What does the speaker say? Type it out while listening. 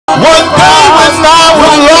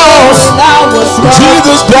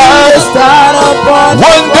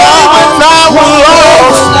One day when I was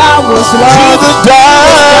lost, Jesus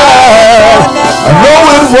died. I know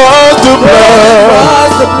it was the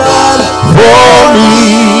blood for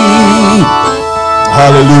me.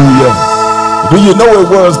 Hallelujah. Do you know it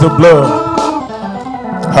was the blood?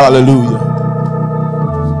 Hallelujah.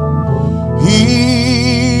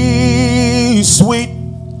 He's sweet,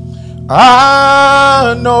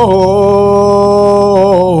 I know.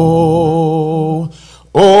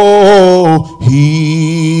 Oh,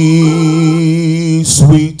 he's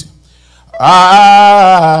sweet,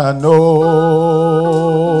 I know.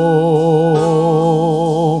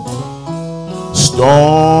 Storm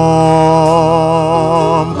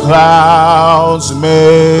clouds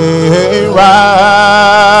may rise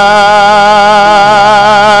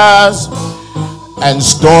and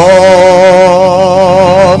stormy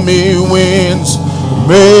winds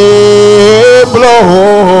may blow,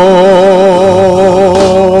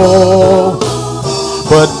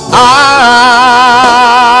 but I'll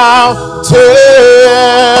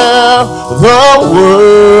tell the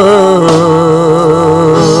world,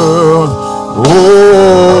 oh,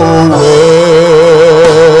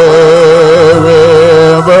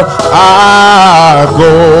 wherever I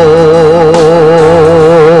go,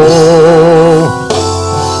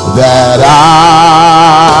 that I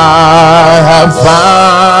have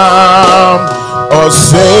found a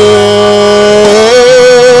Savior.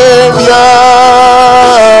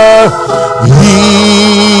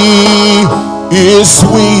 He is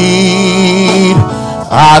sweet,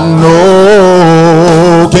 I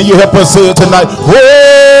know. Can you help us say it tonight? Oh,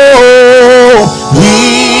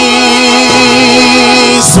 he's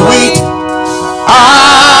sweet,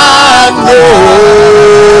 I know.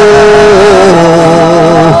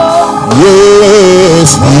 Yes,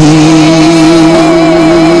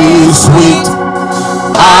 he's sweet,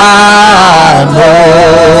 I know.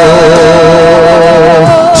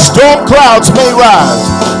 Storm clouds may rise.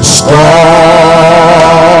 Storm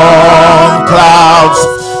clouds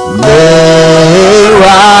may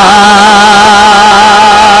rise,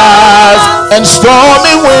 and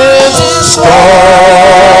stormy winds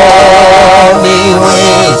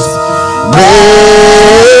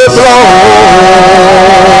may blow,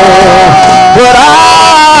 but I'll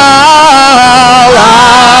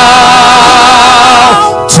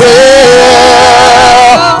tell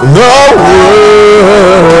the world,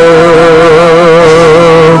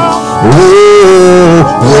 oh,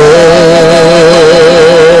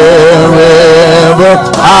 wherever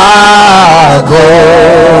I go.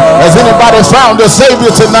 Has anybody found a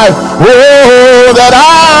Savior tonight? Oh, that I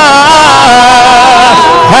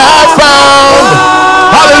have found,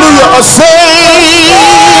 hallelujah, a Savior.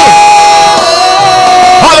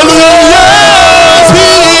 Hallelujah, yes, he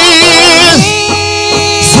is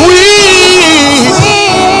sweet,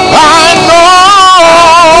 I know.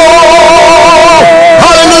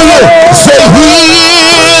 Hallelujah, say he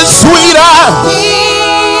is sweet,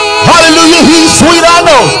 hallelujah, he's sweet, I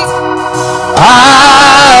know.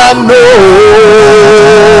 I know.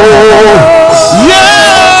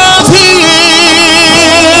 Yes, he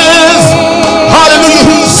is. Hallelujah,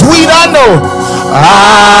 he's sweet, I know.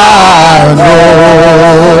 I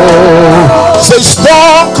know. Say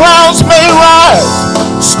storm clouds may rise.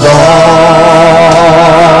 Storm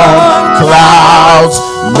clouds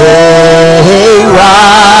may rise,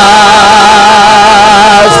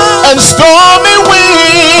 and stormy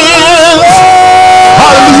winds,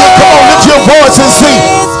 hallelujah, come on, lift your voice and sing,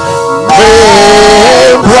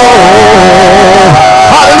 may blow,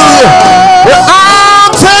 hallelujah, well,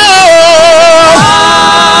 I'll tell,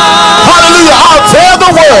 hallelujah, I'll tell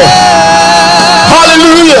the world,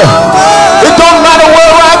 hallelujah, it don't matter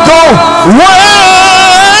where I go,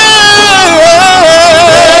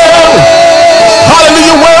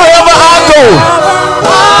 hallelujah, wherever I go,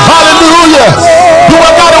 hallelujah, do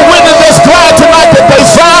I got a witness that's glad tonight that they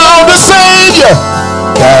found a Savior?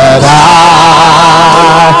 That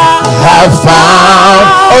I have found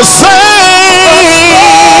a Savior,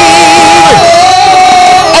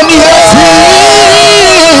 and yes, he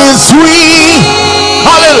is sweet,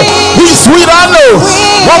 hallelujah, he's sweet, I know.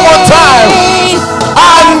 One more time,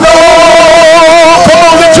 I know. Come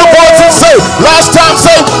on, lift your voice and say, last time,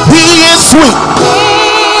 say, he is sweet.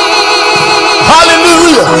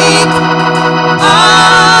 Hallelujah.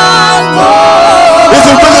 Is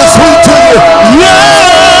it really sweet to you?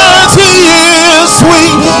 Yes, he is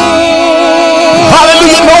sweet.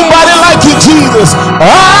 Hallelujah. Nobody like you, Jesus.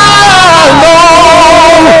 I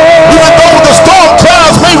know. Even though the storm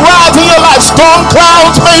clouds may rise in your life, storm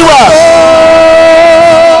clouds may rise.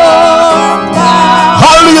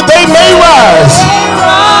 Hallelujah. They may rise.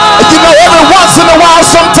 And you know, every once in a while,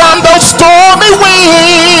 sometimes those stormy winds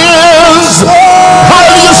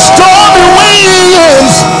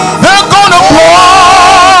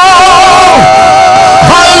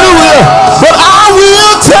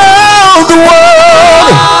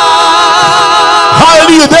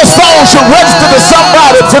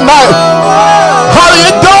tonight.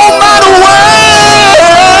 Hallelujah. It don't matter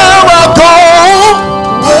where I go.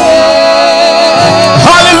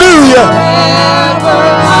 Hallelujah.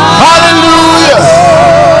 Hallelujah.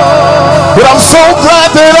 But I'm so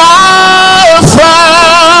glad that I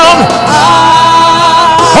found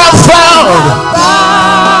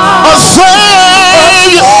a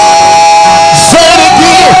Savior. Say it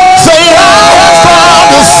again. Say, I have found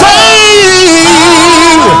a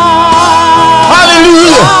Savior.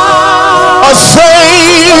 Hallelujah. A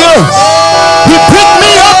Savior. He picked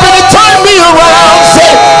me up and he turned me around.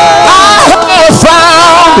 Say, I have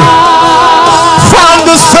found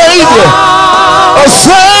the Savior. A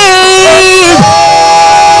Savior.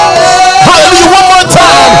 Hallelujah. One more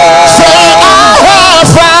time. Say, I have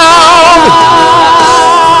found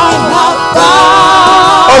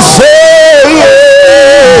a Savior.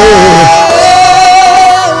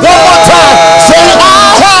 One more time. Say,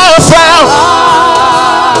 I have found.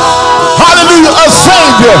 Hallelujah. A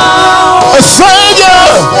Savior. A Savior.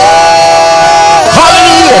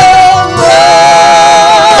 Hallelujah.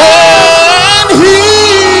 And He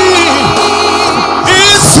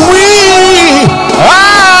is sweet. I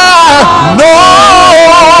know.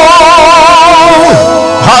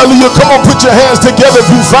 Hallelujah. Come on, put your hands together if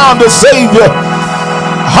you found a Savior.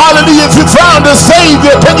 Hallelujah. If you found a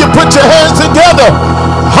Savior, can you put your hands together?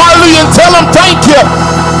 Hallelujah. And tell Him thank you.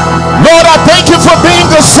 Lord, I thank you for being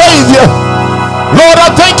a Savior. Lord, I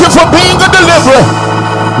thank you for being a deliverer.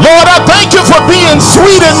 Lord, I thank you for being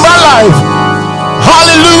sweet in my life.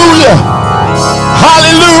 Hallelujah.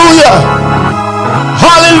 Hallelujah.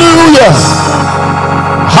 Hallelujah.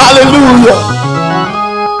 Hallelujah.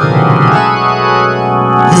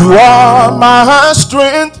 You are my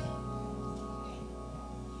strength.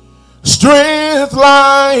 Strength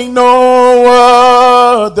like no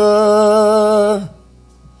other.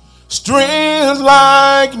 Strength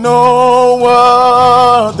like no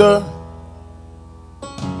other.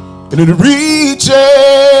 And it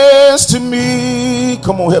reaches to me.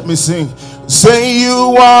 Come on, help me sing. Say,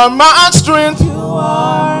 you are my strength. You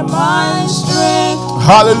are my strength.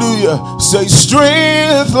 Hallelujah. Say,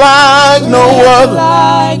 strength like no other.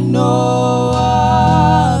 Like no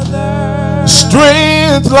other.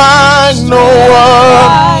 Strength like no other.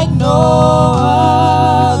 Like no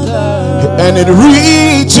other. And it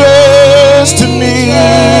reaches to me.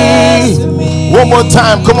 One more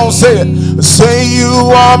time. Come on, say it. Say,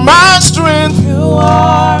 you are my strength. You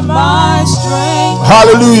are my strength.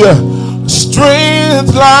 Hallelujah.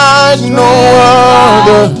 Strength like no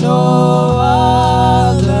other. No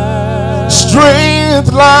other.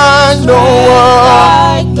 Strength like no other.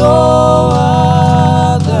 Like no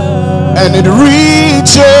other. And it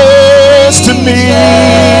reaches to me.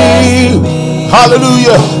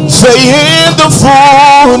 Hallelujah. Say, in the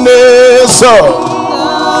fullness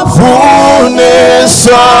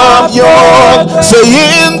of your, say,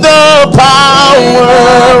 in the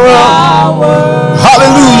power of,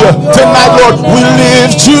 hallelujah. Tonight, Lord, we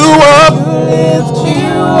lift you up.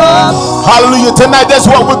 Hallelujah. Tonight, that's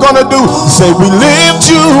what we're going to do. Say, we lift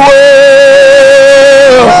you up.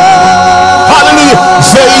 Hallelujah.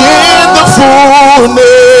 Say, in the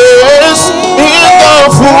fullness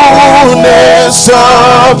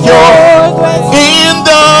of your, in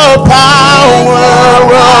the power of,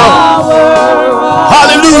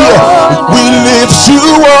 hallelujah, we lift you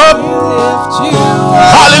up.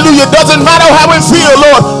 Hallelujah. Doesn't matter how we feel,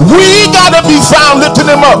 Lord, we gotta be found lifting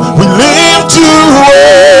Him up. We lift you up.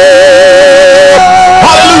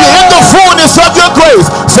 Hallelujah. In the fullness of your grace.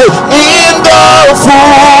 Say, in the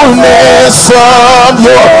fullness of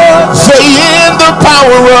your, say, in the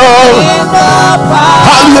power of,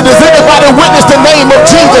 hallelujah. Does anybody witness the name of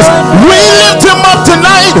Jesus? We lift Him up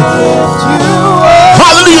tonight.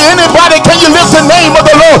 Hallelujah. Anybody, can you lift the name of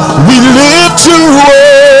the Lord? We lift you up.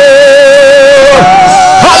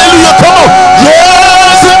 Hallelujah. Come on.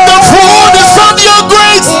 Yes, in the fullness of your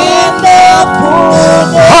grace.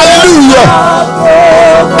 Hallelujah.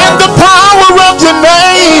 In the power of your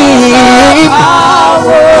name.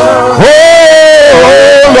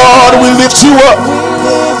 Oh, Lord, we lift you up.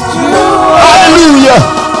 Hallelujah.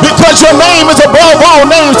 Because your name is above all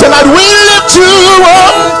names tonight. We lift you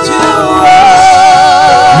up.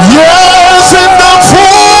 Yes, in the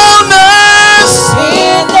fullness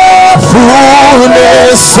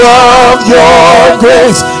of your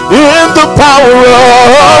grace, in the power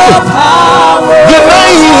of your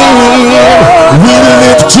name, we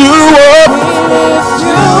lift you up.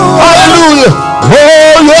 Hallelujah.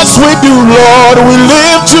 Oh, yes, we do, Lord. We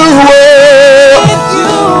lift you up.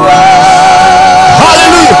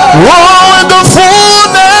 Hallelujah. Oh, in the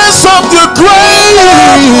fullness of your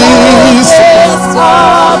grace.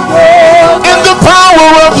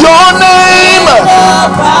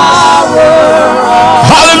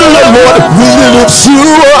 lift you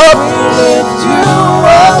up.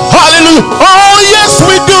 Hallelujah. Oh, yes,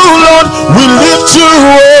 we do, Lord. We lift you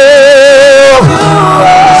up.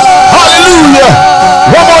 Hallelujah.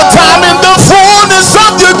 One more time. In the fullness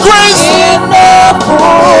of your grace.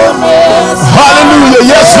 Hallelujah.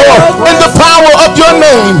 Yes, Lord. In the power of your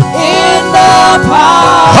name.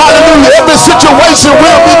 Hallelujah. Every situation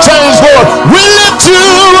will be changed, Lord. We lift you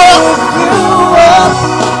up.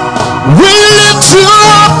 We lift you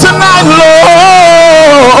up tonight,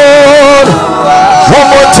 Lord. One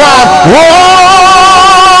more time.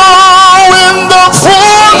 Oh, in the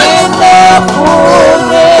fullness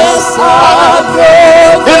of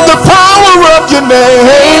your in the power of your name.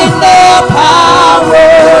 In the power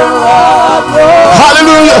of your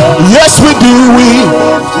hallelujah. Yes, we do. We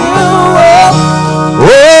lift you up.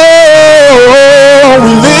 Oh,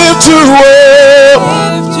 we lift you up.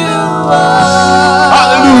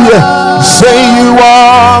 Hallelujah. Say you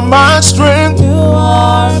are my strength. You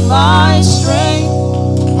are my strength.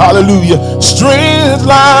 Hallelujah. Strength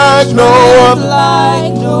like no other.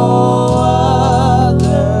 Like no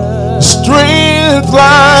other. Strength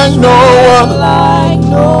like no other. Like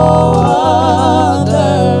no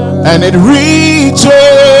other. And it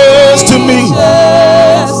reaches to me.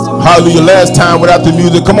 Hallelujah. Last time without the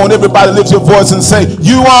music. Come on, everybody lift your voice and say,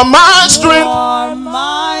 you are my strength. You are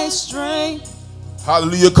my strength.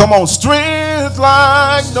 Hallelujah. Come on. Strength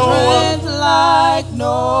like no other. Strength like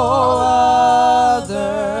no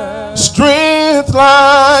other. Strength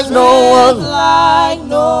like no other. Like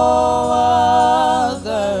no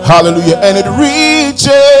other. Hallelujah. And it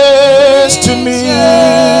reaches to me.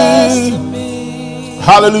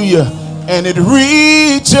 Hallelujah. And it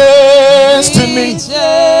reaches to me.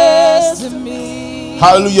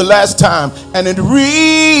 Hallelujah. Last time. And it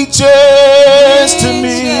reaches to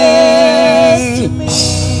me.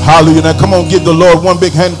 Hallelujah. Now come on, give the Lord one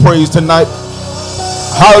big hand praise tonight.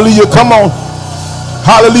 Hallelujah. Come on.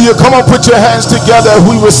 Hallelujah. Come on, put your hands together as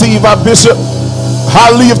we receive our bishop.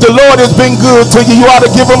 Hallelujah. If the Lord has been good to you, you ought to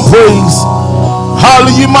give him praise.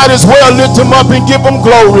 Hallelujah. You might as well lift him up and give him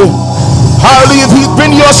glory. Hallelujah. If he's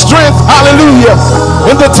been your strength, hallelujah,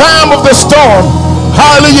 in the time of the storm,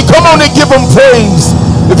 hallelujah, come on and give him praise.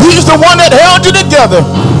 If he's the one that held you together,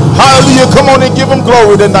 hallelujah, come on and give him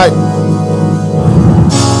glory tonight.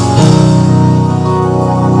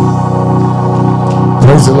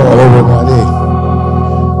 Praise the Lord, everybody.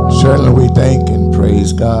 Certainly we thank and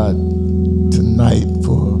praise God tonight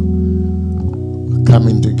for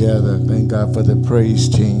coming together. Thank God for the praise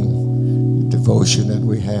team, the devotion that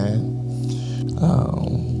we had.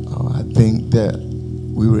 I think that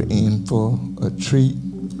we were in for a treat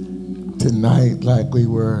tonight like we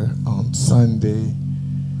were on Sunday.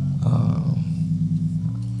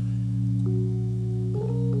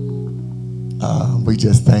 We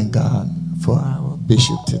just thank God for our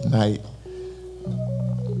bishop tonight,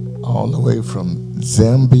 all the way from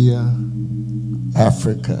Zambia,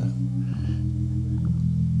 Africa,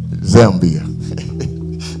 Zambia.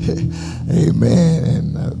 Amen.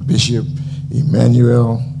 And Bishop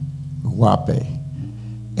Emmanuel Mwape.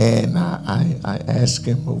 And I asked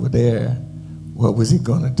him over there, what was he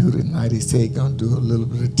going to do tonight? He said he's going to do a little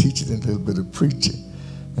bit of teaching and a little bit of preaching.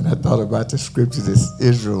 And I thought about the scripture that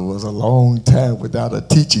Israel was a long time without a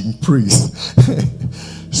teaching priest.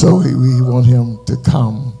 So we want him to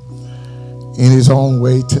come in his own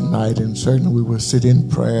way tonight. And certainly we will sit in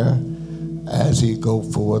prayer as he go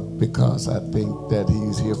forth, because I think that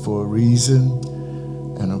he's here for a reason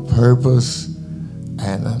and a purpose.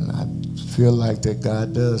 And I feel like that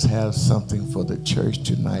God does have something for the church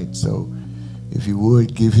tonight. So if you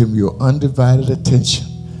would, give him your undivided attention.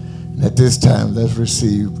 And at this time, let's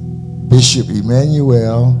receive Bishop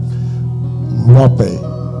Emmanuel Mwape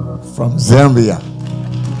from Zambia.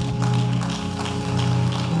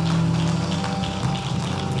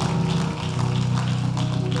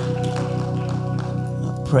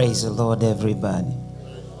 Praise the Lord, everybody.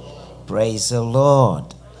 Praise the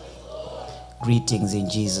Lord. Greetings in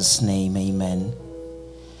Jesus' name, amen.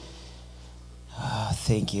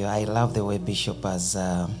 Thank you. I love the way Bishop has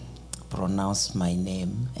pronounced my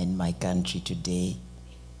name and my country today.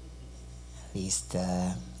 At least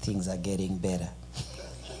things are getting better.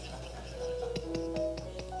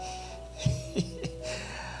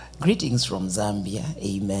 Greetings from Zambia,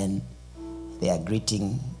 amen. They are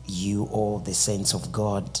greeting you all, the saints of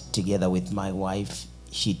God, together with my wife.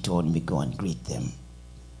 She told me go and greet them.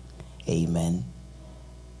 Amen.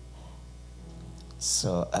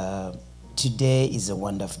 So today is a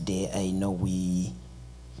wonderful day. I know we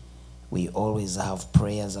always have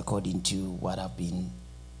prayers according to what I've been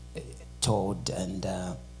told, and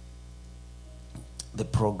the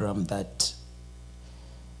program that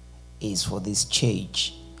is for this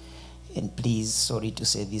church. And please, sorry to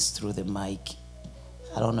say this through the mic,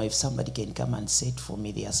 I don't know if somebody can come and say it for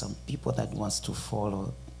me. There are some people that wants to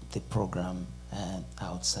follow the program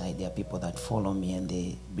outside. There are people that follow me, and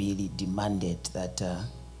they really demanded that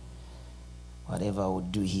whatever I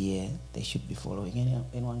would do here, they should be following.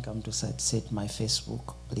 Anyone come to set my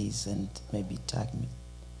Facebook, please, and maybe tag me?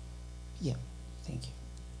 Yeah, thank you.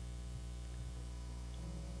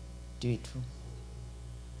 Do it too.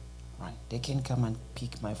 Right, they can come and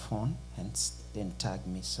pick my phone and then tag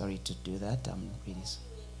me. Sorry to do that. I'm really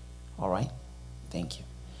all right. Thank you.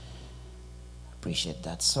 Appreciate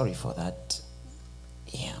that. Sorry for that.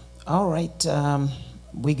 Yeah. All right.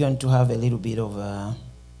 We're going to have a little bit of a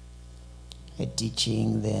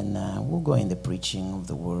teaching. Then we'll go in the preaching of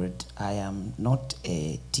the word. I am not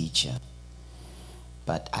a teacher,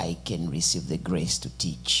 but I can receive the grace to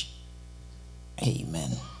teach.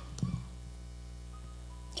 Amen.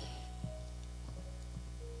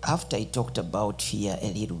 After I talked about fear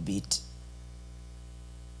a little bit,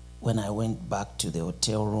 when I went back to the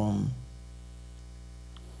hotel room,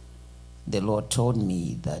 the Lord told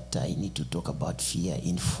me that I need to talk about fear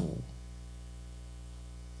in full.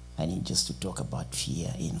 I need just to talk about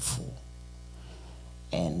fear in full.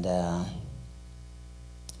 And I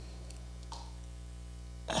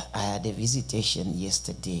had a visitation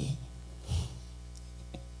yesterday.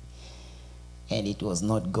 And it was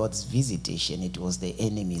not God's visitation, it was the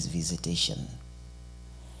enemy's visitation.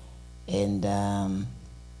 And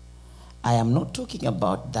I am not talking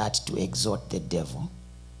about that to exhort the devil.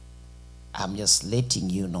 I'm just letting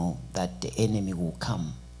you know that the enemy will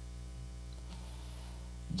come.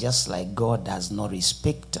 Just like God has no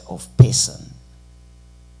respect of person,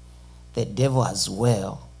 the devil as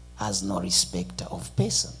well has no respect of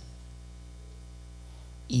person.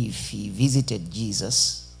 If he visited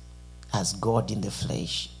Jesus as God in the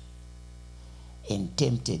flesh and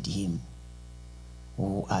tempted him,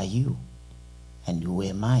 who are you and who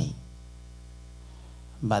am I?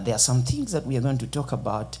 But there are some things that we are going to talk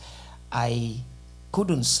about. I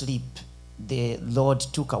couldn't sleep. The Lord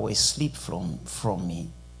took away sleep from me,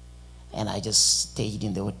 and I just stayed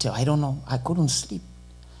in the hotel. I don't know, I couldn't sleep.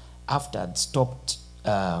 After I'd stopped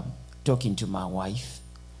talking to my wife,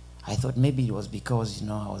 I thought maybe it was because,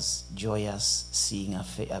 I was joyous seeing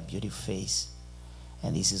a beautiful face,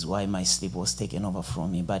 and this is why my sleep was taken over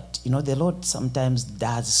from me. But, the Lord sometimes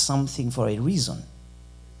does something for a reason.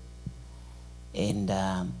 And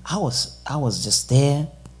I was just there,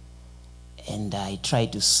 and I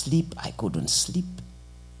tried to sleep. I couldn't sleep.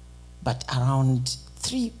 But around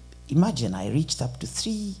 3, imagine I reached up to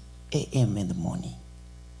 3 a.m. in the morning.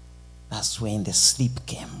 That's when the sleep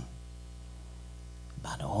came.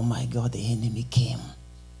 But oh my God, the enemy came.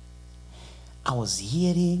 I was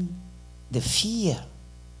hearing the fear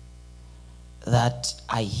that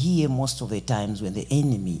I hear most of the times when the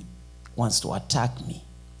enemy wants to attack me.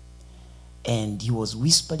 And he was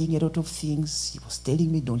whispering a lot of things. He was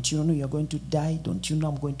telling me, don't you know you're going to die? Don't you know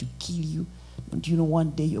I'm going to kill you? Don't you know one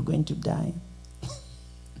day you're going to die?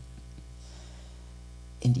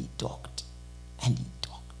 And he talked, and he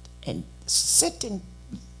talked. And certain,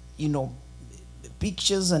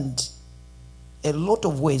 pictures and a lot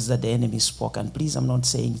of ways that the enemy spoke. And please, I'm not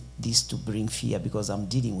saying this to bring fear, because I'm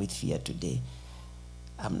dealing with fear today.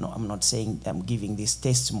 I'm not saying I'm giving this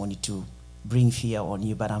testimony to bring fear on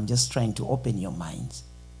you, but I'm just trying to open your minds.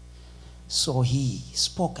 So he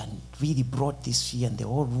spoke and really brought this fear, and the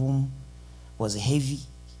whole room was heavy,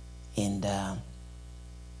 and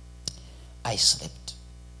I slept.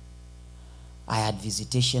 I had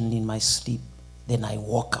visitation in my sleep. Then I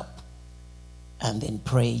woke up and then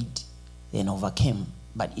prayed, then overcame.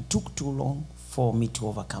 But it took too long for me to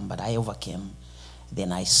overcome, but I overcame.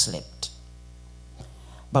 Then I slept.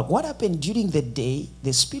 But what happened during the day,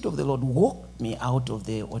 the Spirit of the Lord woke me out of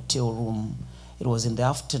the hotel room. It was in the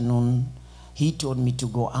afternoon. He told me to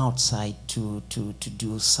go outside to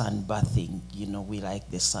do sunbathing. We like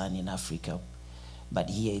the sun in Africa, but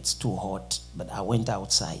here it's too hot. But I went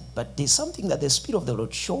outside. But there's something that the Spirit of the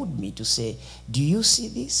Lord showed me to say, do you see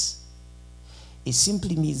this? It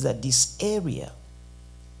simply means that this area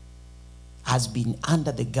has been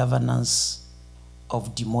under the governance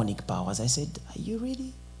of demonic powers. I said, are you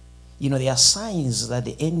really? There are signs that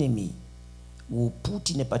the enemy will put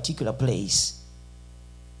in a particular place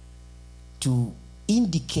to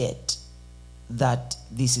indicate that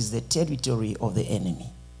this is the territory of the enemy.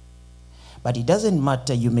 But it doesn't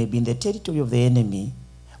matter, you may be in the territory of the enemy.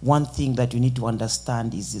 One thing that you need to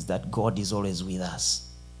understand is that God is always with us.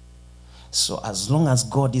 So as long as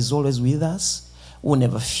God is always with us, we'll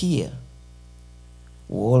never fear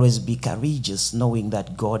We'll always be courageous, knowing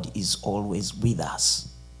that God is always with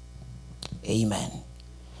us. Amen.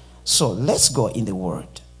 So let's go in the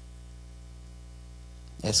Word.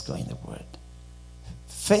 Let's go in the Word.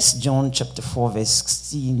 1 John chapter 4, verse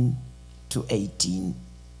 16 to 18.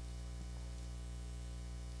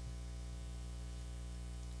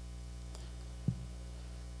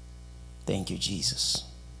 Thank you, Jesus.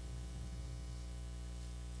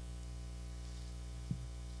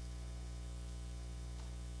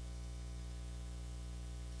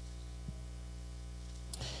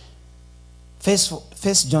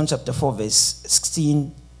 First John chapter 4, verse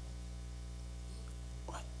 16.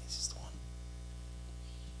 This is the one.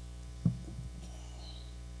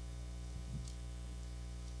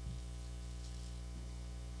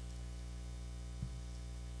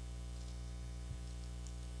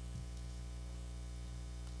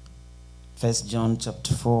 First John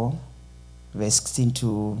chapter 4, verse 16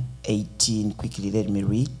 to 18. Quickly, let me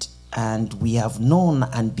read. And we have known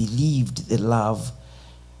and believed the love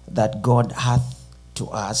that God hath to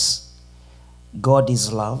us. God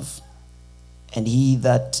is love, and he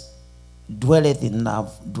that dwelleth in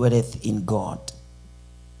love dwelleth in God,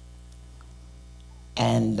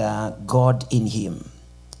 and God in him.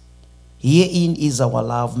 Herein is our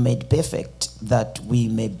love made perfect, that we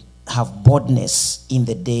may have boldness in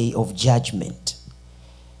the day of judgment.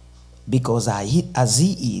 Because as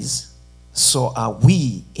he is, so are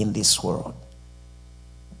we in this world.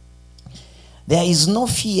 There is no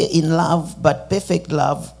fear in love, but perfect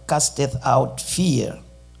love casteth out fear,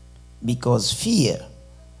 because fear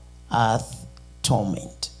hath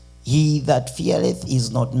torment. He that feareth is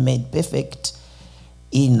not made perfect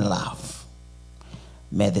in love.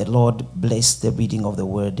 May the Lord bless the reading of the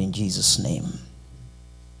word in Jesus' name.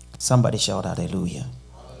 Somebody shout hallelujah.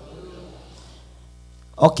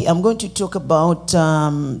 Okay, I'm going to talk about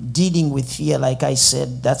dealing with fear. Like I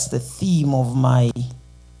said, that's the theme of my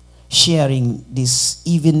sharing this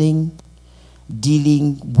evening,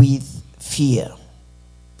 dealing with fear.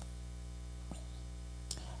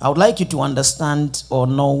 I would like you to understand or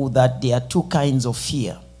know that there are two kinds of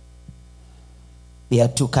fear. There are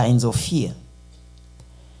two kinds of fear.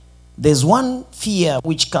 There's one fear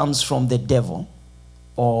which comes from the devil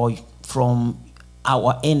or from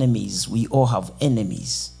our enemies. We all have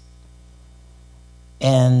enemies.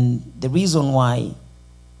 And the reason why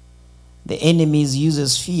the enemies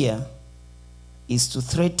uses fear is to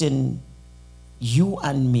threaten you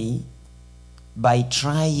and me by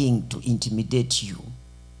trying to intimidate you.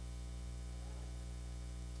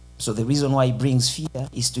 So the reason why he brings fear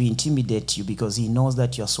is to intimidate you, because he knows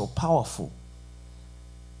that you're so powerful.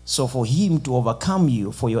 So for him to overcome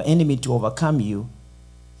you, for your enemy to overcome you,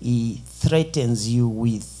 he threatens you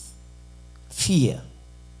with fear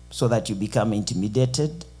so that you become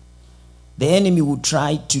intimidated. The enemy will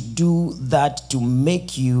try to do that to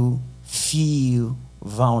make you feel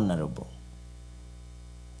vulnerable.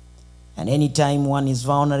 And anytime one is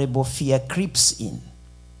vulnerable, fear creeps in.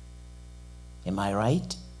 Am I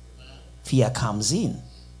right? Fear comes in.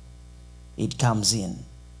 It comes in.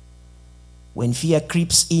 When fear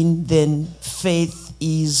creeps in, then faith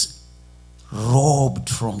is robbed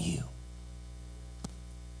from you.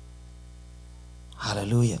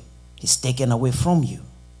 Hallelujah. It's taken away from you.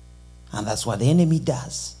 And that's what the enemy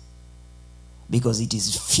does. Because it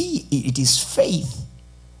is faith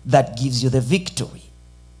that gives you the victory.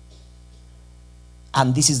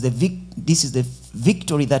 And this is the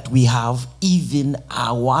victory that we have, even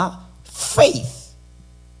our faith.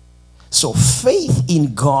 So faith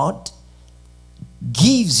in God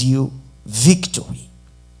gives you victory.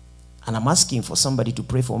 And I'm asking for somebody to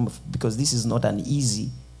pray for me, because this is not an easy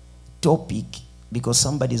topic, because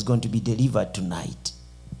somebody is going to be delivered tonight.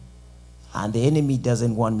 And the enemy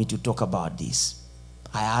doesn't want me to talk about this.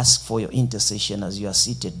 I ask for your intercession as you are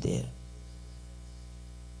seated there.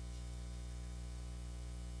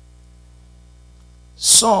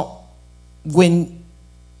 So, when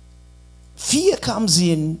fear comes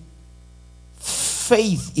in,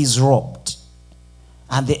 faith is robbed.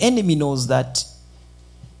 And the enemy knows that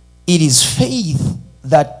it is faith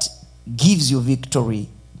that gives you victory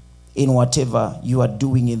in whatever you are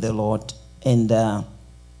doing in the Lord. And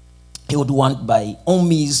he would want by all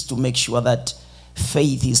means to make sure that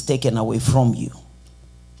faith is taken away from you.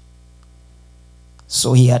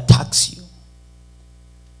 So he attacks you.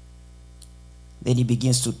 Then he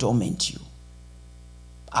begins to torment you,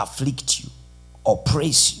 afflict you,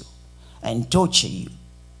 oppress you, and torture you.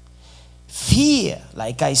 Fear,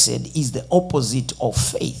 like I said, is the opposite of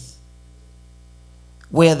faith.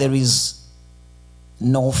 Where there is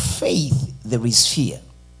no faith, there is fear.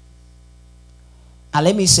 And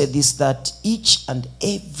let me say this, that each and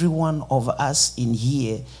every one of us in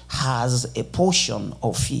here has a portion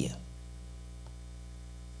of fear.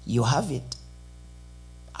 You have it.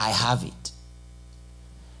 I have it.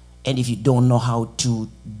 And if you don't know how to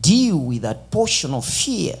deal with that portion of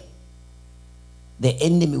fear, the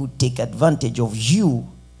enemy will take advantage of you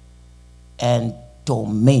and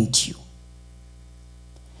torment you.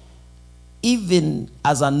 Even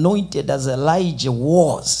as anointed as Elijah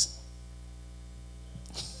was,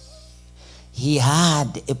 he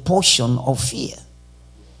had a portion of fear.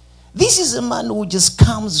 This is a man who just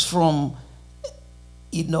comes from,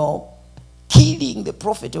 killing the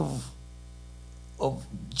prophet of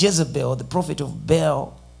Jezebel, the prophet of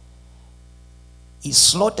Baal. He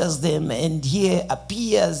slaughters them, and here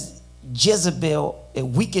appears Jezebel, a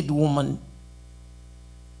wicked woman,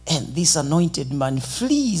 and this anointed man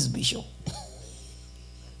flees, Bishop.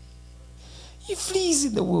 He flees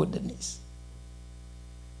in the wilderness.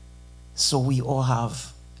 So we all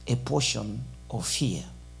have a portion of fear,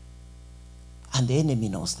 and the enemy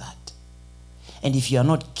knows that. And if you are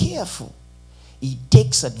not careful, he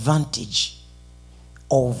takes advantage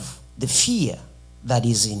of the fear that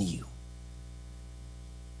is in you,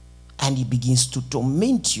 and he begins to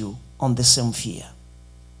torment you on the same fear.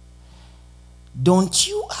 Don't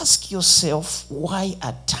you ask yourself why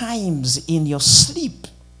at times in your sleep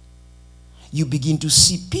you begin to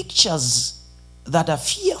see pictures that are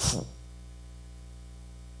fearful?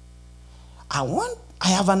 I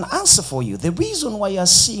have an answer for you. The reason why you are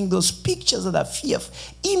seeing those pictures that are fearful,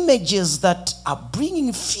 images that are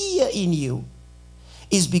bringing fear in you,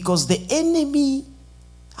 is because the enemy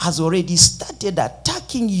has already started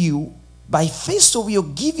attacking you by first of all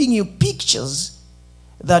giving you pictures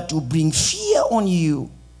that will bring fear on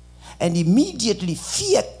you, and immediately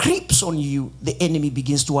fear creeps on you, the enemy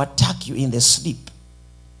begins to attack you in the sleep.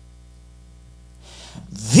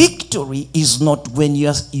 Victory is not when you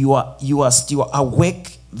are still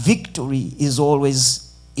awake. Victory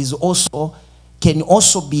can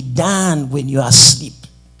also be done when you are asleep.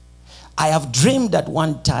 I have dreamed at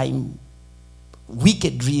one time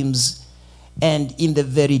wicked dreams, and in the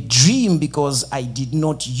very dream, because I did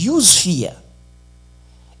not use fear,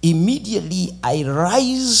 immediately I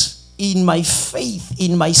rise in my faith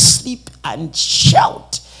in my sleep and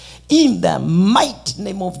shout in the mighty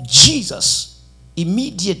name of Jesus.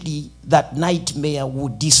 Immediately that nightmare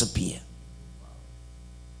would disappear.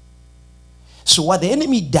 So what the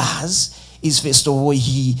enemy does is, first of all,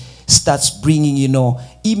 he starts bringing,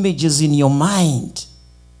 images in your mind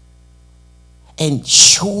and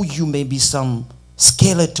show you maybe some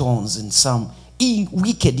skeletons and some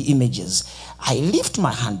wicked images. I lift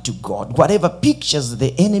my hand to God. Whatever pictures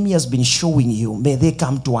the enemy has been showing you, may they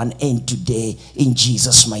come to an end today in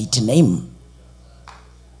Jesus' mighty name.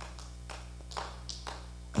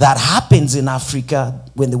 That happens in Africa.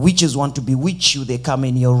 When the witches want to bewitch you, they come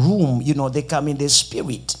in your room. They come in their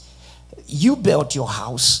spirit. You built your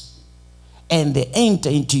house, and they enter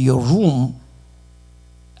into your room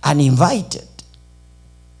uninvited.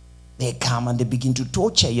 They come and they begin to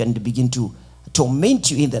torture you, and they begin to torment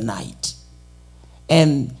you in the night.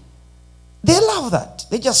 And they love that.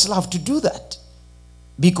 They just love to do that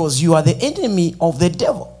because you are the enemy of the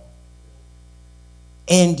devil.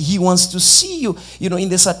 And he wants to see you. In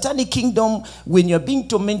the satanic kingdom, when you're being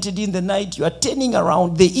tormented in the night, you are turning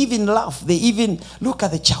around. They even laugh. They even look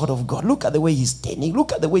at the child of God. Look at the way he's turning.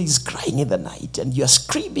 Look at the way he's crying in the night. And you're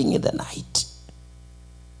screaming in the night.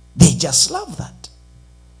 They just love that.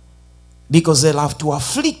 Because they love to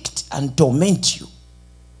afflict and torment you.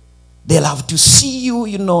 They love to see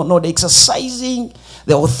you, not exercising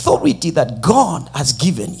the authority that God has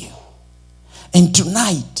given you. And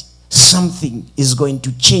tonight, something is going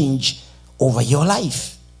to change over your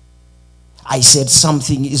life. I said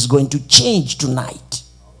something is going to change tonight.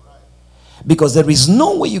 Because there is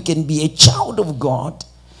no way you can be a child of God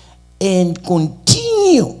and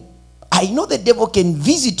continue. I know the devil can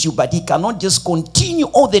visit you, but he cannot just continue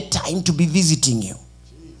all the time to be visiting you.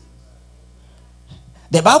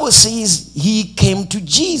 The Bible says he came to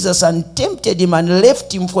Jesus and tempted him and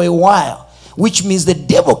left him for a while, which means the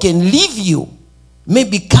devil can leave you,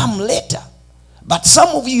 maybe come later. But some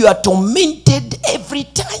of you are tormented every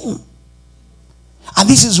time. And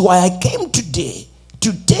this is why I came today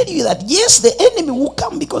to tell you that yes, the enemy will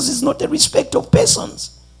come because it's not a respect of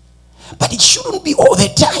persons. But it shouldn't be all the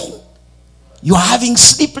time. You are having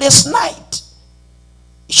sleepless night.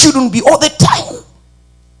 It shouldn't be all the time.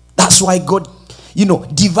 That's why God,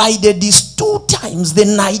 divided these two times, the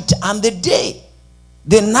night and the day.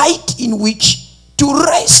 The night in which to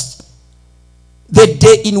rest, the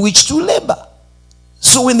day in which to labor.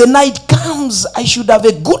 So when the night comes, I should have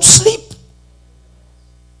a good sleep.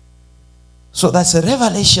 So that's a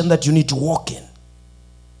revelation that you need to walk in.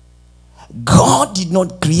 God did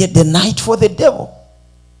not create the night for the devil.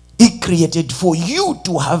 He created for you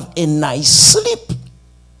to have a nice sleep.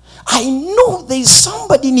 I know there is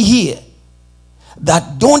somebody in here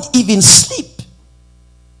that don't even sleep.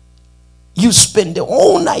 You spend the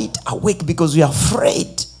whole night awake because you're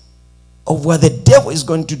afraid of what the devil is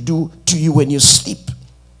going to do to you when you sleep.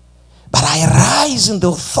 But I rise in the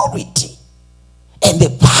authority and the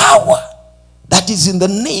power that is in the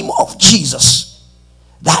name of Jesus,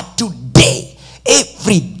 that today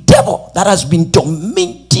every devil that has been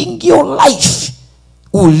tormenting your life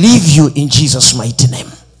will leave you in Jesus' mighty name.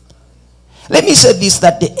 Let me say this,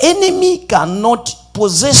 that the enemy cannot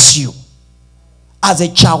possess you as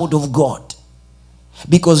a child of God,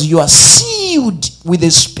 because you are sealed with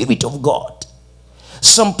the Spirit of God.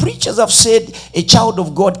 Some preachers have said a child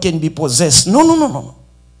of God can be possessed. No.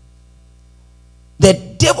 The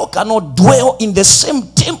devil cannot dwell in the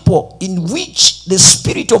same temple in which the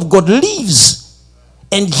Spirit of God lives.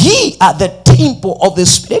 And ye are the temple of the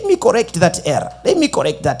Spirit. Let me correct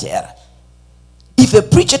that error. If a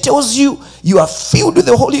preacher tells you you are filled with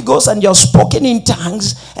the Holy Ghost and you are spoken in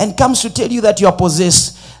tongues and comes to tell you that you are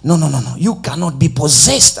possessed, no. You cannot be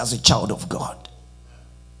possessed as a child of God.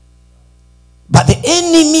 But the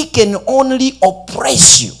enemy can only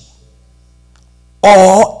oppress you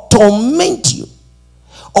or torment you.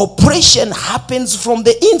 Oppression happens from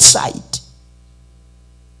the inside.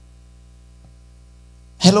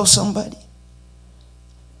 Hello, somebody.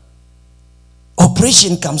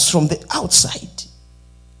 Oppression comes from the outside.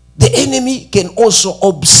 The enemy can also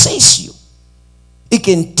obsess you. It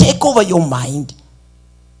can take over your mind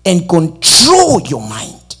and control your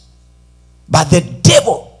mind. But the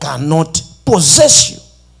devil cannot possess you.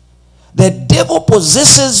 The devil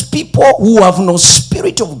possesses people who have no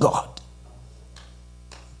Spirit of God.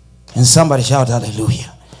 And somebody shout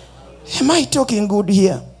hallelujah. Am I talking good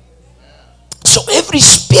here? So every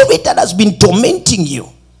spirit that has been tormenting you,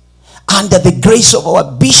 under the grace of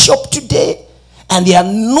our bishop today and the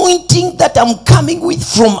anointing that I'm coming with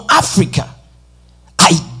from Africa,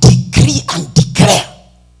 I decree and declare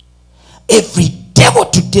every devil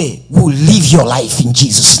today will leave your life in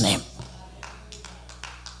Jesus' name.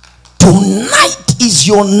 Tonight is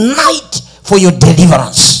your night for your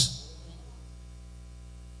deliverance.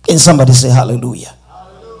 Can somebody say hallelujah?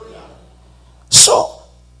 Hallelujah. So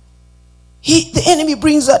the enemy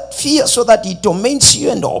brings that fear so that he torments you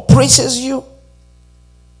and oppresses you.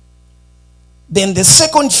 Then the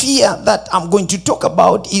second fear that I'm going to talk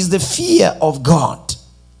about is the fear of God.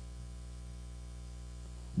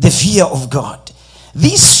 The fear of God.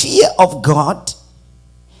 This fear of God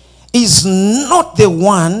is not the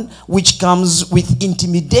one which comes with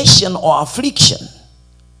intimidation or affliction.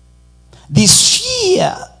 This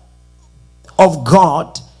fear of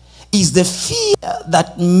God is the fear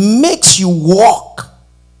that makes you walk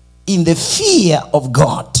in the fear of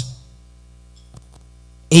God.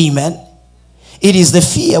 Amen. It is the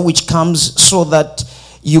fear which comes so that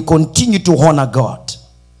you continue to honor God.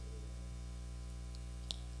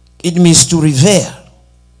 It means to revere.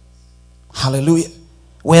 Hallelujah.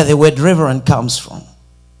 Where the word reverend comes from.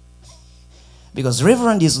 Because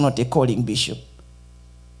reverend is not a calling, bishop.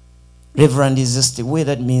 Reverend is just a word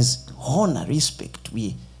that means honor, respect.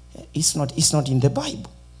 It's not in the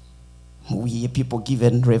Bible. We hear people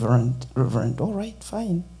given reverend, all right,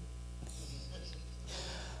 fine.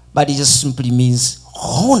 But it just simply means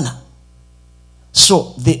honor.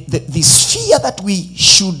 So this fear that we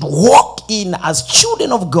should walk in as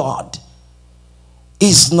children of God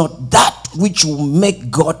is not that which will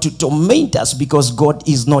make God to torment us, because God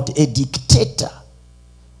is not a dictator.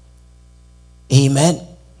 Amen.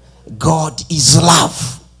 God is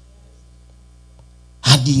love.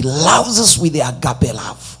 And he loves us with the agape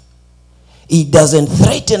love. He doesn't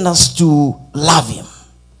threaten us to love him.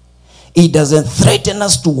 He doesn't threaten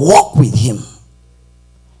us to walk with him.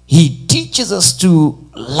 He teaches us to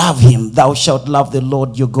love him. Thou shalt love the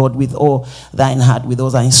Lord your God with all thine heart, with all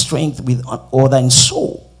thine strength, with all thine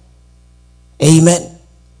soul. Amen.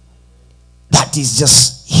 That is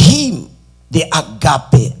just him, the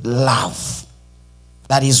agape love.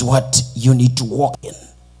 That is what you need to walk in.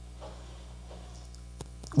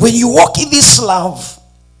 When you walk in this love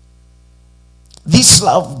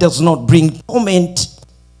does not bring torment.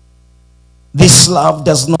 This love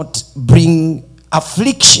does not bring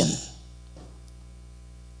affliction.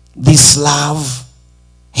 This love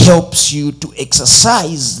helps you to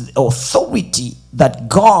exercise the authority that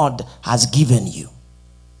God has given you.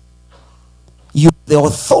 You have the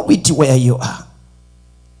authority where you are.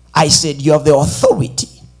 I said, you have the authority.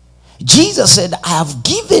 Jesus said, I have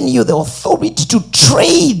given you the authority to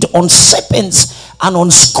tread on serpents and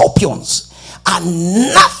on scorpions,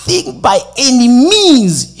 and nothing by any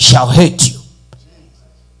means shall hurt you.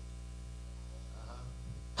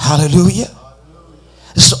 Hallelujah.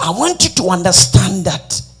 So I want you to understand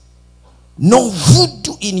that no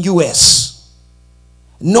voodoo in US,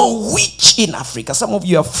 no witch in Africa. Some of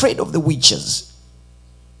you are afraid of the witches.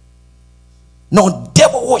 No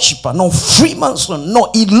devil worshiper, no Freemason, no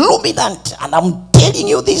Illuminati. And I'm telling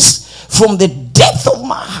you this from the depth of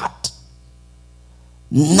my heart.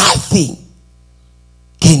 Nothing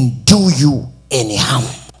can do you any harm.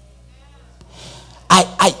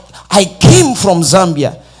 I came from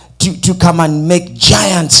Zambia to come and make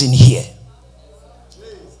giants in here.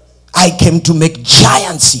 I came to make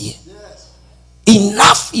giants here.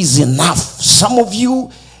 Enough is enough. Some of you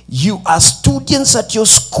are students at your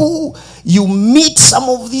school. You meet some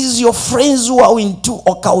of these your friends who are into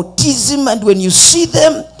occultism, and when you see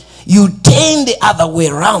them, you turn the other way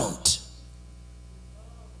around.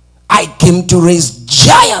 I came to raise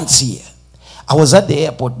giants here. I was at the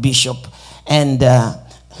airport, Bishop, and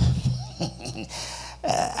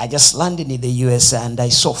I just landed in the US, and I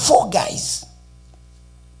saw 4 guys.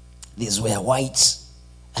 These were whites,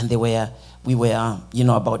 and we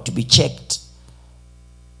were about to be checked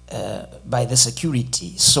by the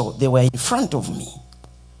security. So they were in front of me,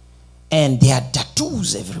 and they had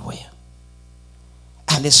tattoos everywhere.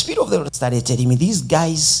 And the Spirit of the Lord started telling me, these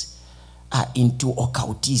guys are into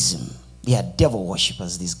occultism. They are devil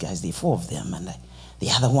worshippers, these guys. There are 4 of them, and the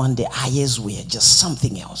other one, the eyes were just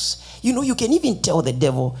something else. You know, you can even tell the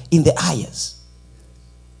devil in the eyes.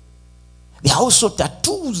 There are also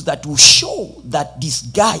tattoos that will show that this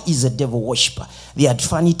guy is a devil worshipper. They had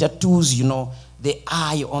funny tattoos, you know, the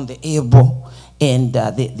eye on the elbow, and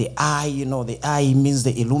the eye, you know, the eye means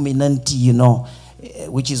the Illuminati, you know,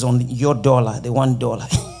 which is on your dollar, the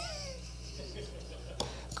 $1.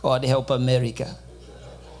 God help America.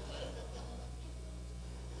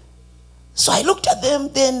 So I looked at them,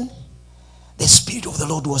 then the Spirit of the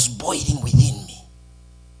Lord was boiling within me.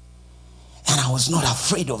 And I was not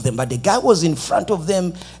afraid of them. But the guy was in front of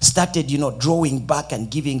them, started, you know, drawing back and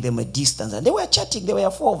giving them a distance. And they were chatting. There were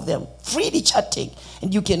 4 of them, freely chatting.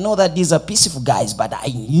 And you can know that these are peaceful guys. But I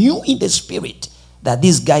knew in the Spirit that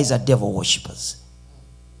these guys are devil worshippers.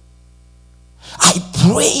 I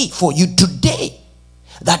pray for you today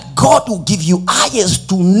that God will give you eyes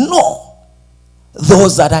to know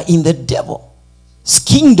those that are in the devil's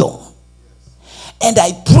kingdom. And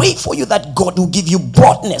I pray for you that God will give you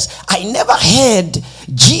boldness. I never heard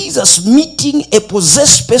Jesus meeting a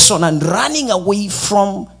possessed person and running away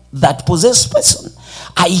from that possessed person.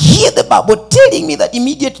 I hear the Bible telling me that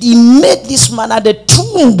immediately he met this man at the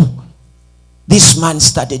tomb. This man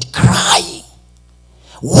started crying.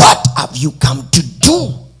 What have you come to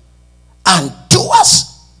do unto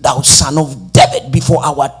us, thou son of David, before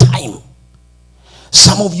our time?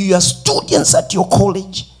 Some of you are students at your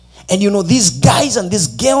college, and you know these guys and these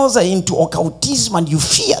girls are into occultism and you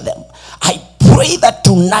fear them. I pray that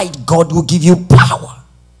tonight God will give you power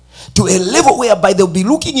to a level whereby they'll be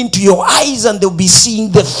looking into your eyes and they'll be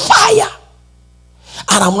seeing the fire.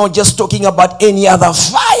 And I'm not just talking about any other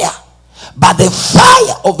fire, but the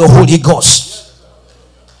fire of the Holy Ghost.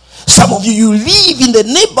 Some of you live in the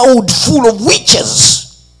neighborhood full of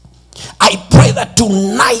witches. I pray that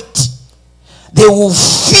tonight they will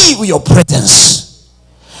feel your presence.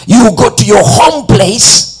 You will go to your home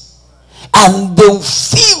place and they will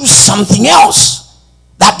feel something else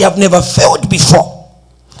that they have never felt before.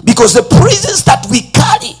 Because the presence that we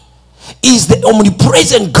carry is the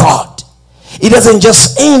omnipresent God. It doesn't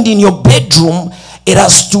just end in your bedroom. It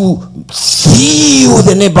has to fill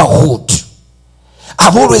the neighborhood.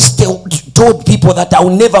 I've always told people that I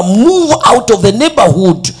will never move out of the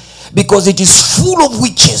neighborhood because it is full of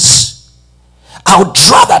witches. I would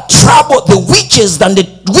rather trouble the witches than the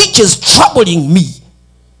witches troubling me.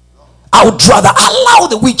 I would rather allow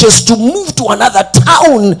the witches to move to another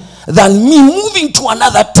town than me moving to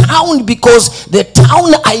another town, because the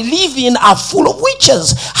town I live in are full of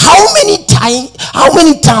witches. How many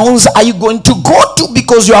towns are you going to go to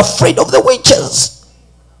because you're afraid of the witches?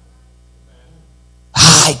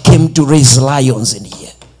 I came to raise lions in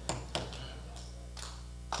here.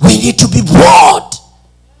 We need to be bold.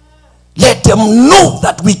 Let them know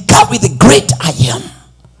that we carry the great I am.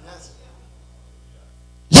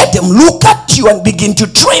 Let them look at you and begin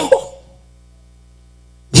to tremble.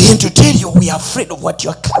 Begin to tell you, we are afraid of what you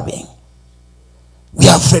are carrying. We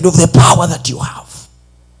are afraid of the power that you have.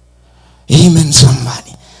 Amen,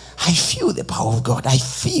 somebody. I I feel the power of God. I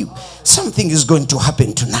feel something is going to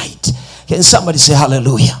happen tonight. Can somebody say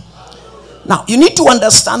hallelujah? Now, you need to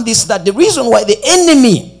understand this, that the reason why the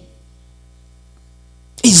enemy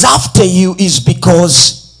is after you is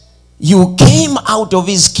because you came out of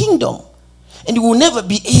his kingdom. And you will never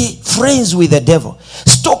be friends with the devil.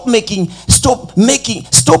 Stop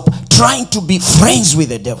trying to be friends with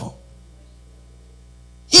the devil.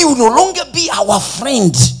 He will no longer be our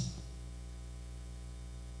friend.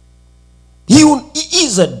 He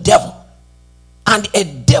is a devil. And a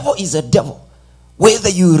devil is a devil. Whether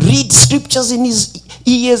you read scriptures in his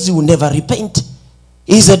ears, he will never repent.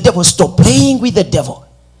 He's a devil. Stop playing with the devil.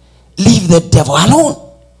 Leave the devil alone.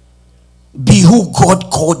 Be who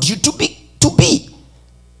God called you to be.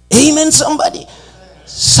 Amen, somebody.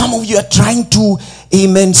 Some of you are trying to,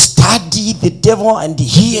 amen, study the devil, and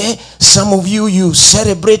here some of you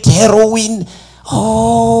celebrate heroin.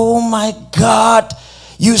 Oh my God.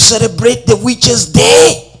 You celebrate the witches'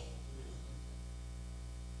 day.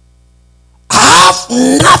 Have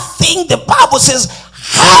nothing, the Bible says,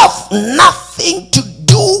 have nothing to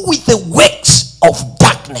do with the works of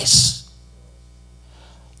darkness.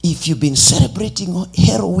 If you've been celebrating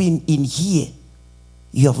heroin in here,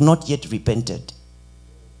 you have not yet repented.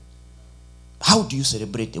 How do you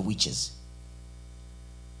celebrate the witches?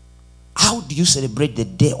 How do you celebrate the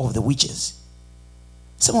day of the witches?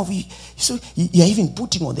 Some of you, so you are even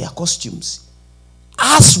putting on their costumes.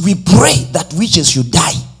 As we pray that witches should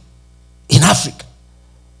die in Africa,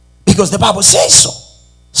 because the Bible says so.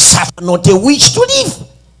 Suffer not a witch to live.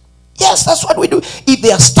 Yes, that's what we do. If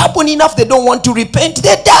they are stubborn enough, they don't want to repent,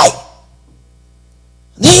 they die.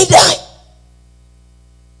 They die.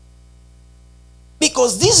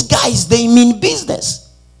 Because these guys, they mean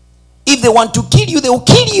business. If they want to kill you, they will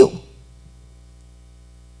kill you.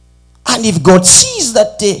 And if God sees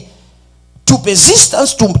that to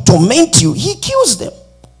persistence to torment you, he kills them.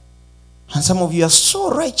 And some of you are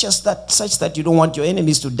so righteous that such that you don't want your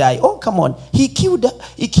enemies to die. Oh, come on. He killed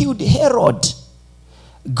Herod.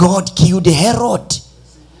 God killed Herod.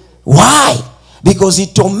 Why? Because he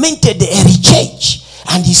tormented the early church.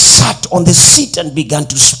 And he sat on the seat and began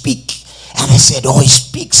to speak. And I said, oh, he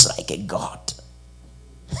speaks like a God.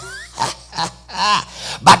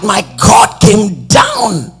 But my God came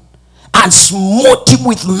down and smote him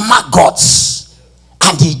with maggots.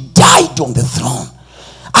 And he died on the throne.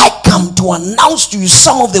 I come to announce to you,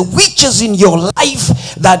 some of the witches in your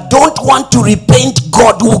life that don't want to repent,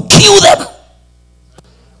 God will kill them.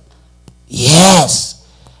 Yes.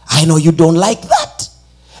 I know you don't like that.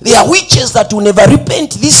 There are witches that will never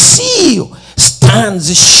repent. This seal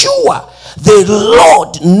stands sure. The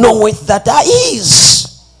Lord knoweth that there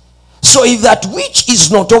is. So if that witch is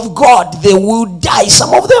not of God, they will die,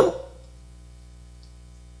 some of them.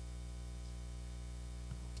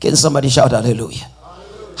 Can somebody shout hallelujah?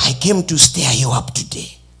 I came to stir you up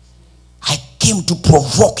today. I came to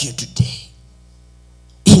provoke you today.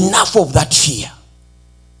 Enough of that fear.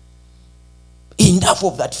 Enough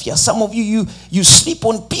of that fear. Some of you sleep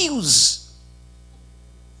on pills.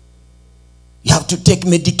 You have to take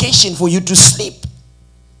medication for you to sleep.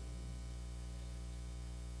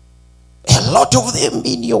 A lot of them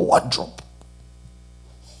in your wardrobe.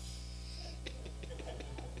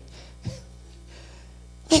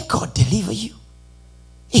 May God deliver you.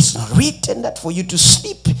 It's not written that for you to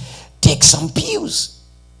sleep, take some pills.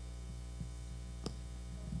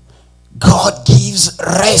 God gives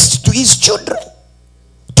rest to his children.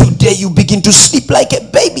 Today you begin to sleep like a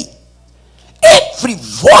baby. Every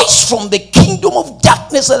voice from the kingdom of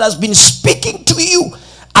darkness that has been speaking to you,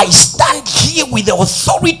 I stand here with the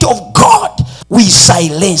authority of God. We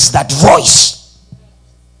silence that voice.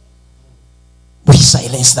 We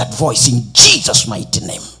silence that voice in Jesus' mighty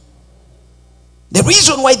name. The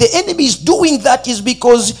reason why the enemy is doing that is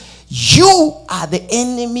because you are the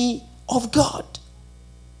enemy of God.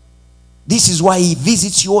 This is why he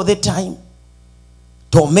visits you all the time,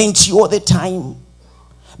 torments you all the time.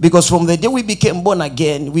 Because from the day we became born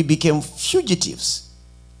again, we became fugitives.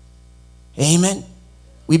 Amen.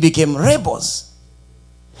 We became rebels.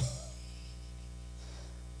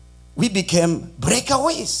 We became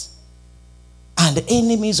breakaways and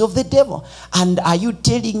enemies of the devil. And are you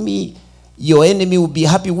telling me your enemy will be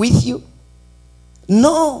happy with you?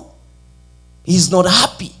 No. He's not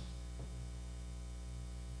happy.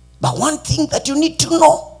 But one thing that you need to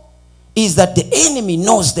know is that the enemy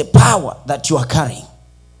knows the power that you are carrying.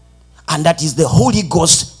 And that is the Holy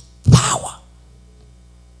Ghost power.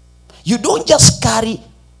 You don't just carry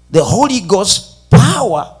the Holy Ghost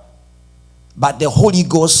power, but the Holy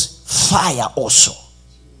Ghost fire also.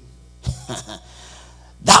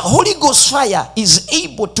 The Holy Ghost fire is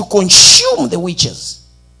able to consume the witches.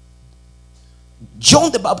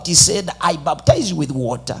 John the Baptist said, I baptize you with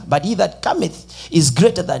water, but he that cometh is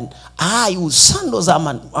greater than I, whose sandals I'm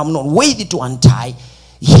not worthy to untie.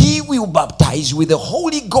 He will baptize you with the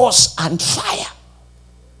Holy Ghost and fire.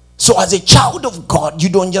 So as a child of God, you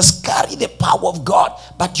don't just carry the power of God,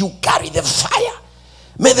 but you carry the fire.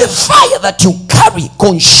 May the fire that you carry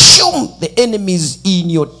consume the enemies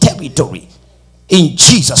in your territory. In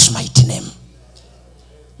Jesus' mighty name.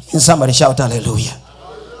 And somebody shout hallelujah.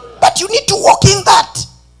 But you need to walk in that.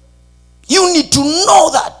 You need to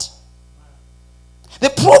know that. The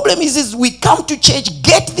problem is we come to church,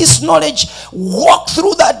 get this knowledge, walk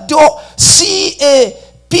through that door, see a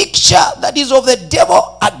picture that is of the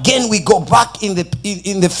devil, again we go back in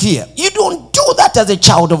the fear. You don't do that as a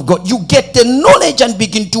child of God. You get the knowledge and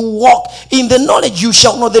begin to walk in the knowledge. You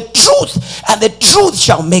shall know the truth, and the truth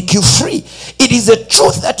shall make you free. It is the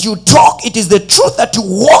truth that you talk. It is the truth that you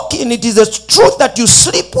walk in. It is the truth that you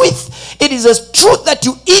sleep with. It is the truth that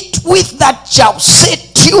you eat with that shall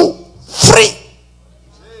set you free.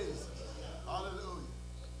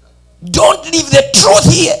 Don't leave the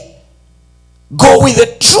truth here. Go with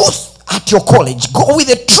the truth at your college. Go with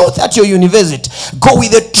the truth at your university. Go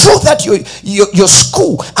with the truth at your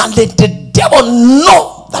school. And let the devil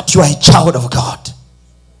know that you are a child of God.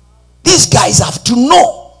 These guys have to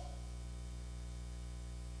know.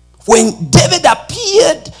 When David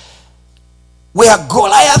appeared where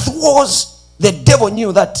Goliath was, the devil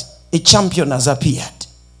knew that a champion has appeared.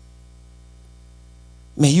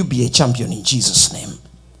 May you be a champion in Jesus' name.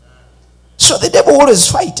 So the devil always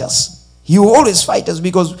fights us. He will always fight us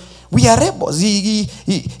because we are rebels. He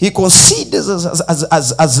considers us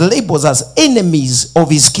as labels, as enemies of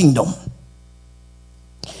his kingdom.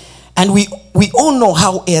 And we all know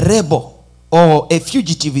how a rebel or a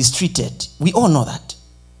fugitive is treated. We all know that.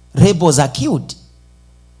 Rebels are killed.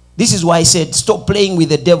 This is why I said stop playing with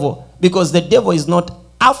the devil, because the devil is not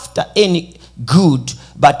after any good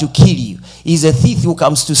but to kill you. He's a thief who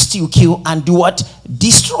comes to steal, kill, and do what?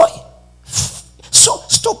 Destroy. So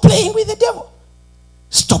stop playing with the devil.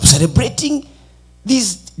 Stop celebrating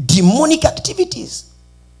these demonic activities.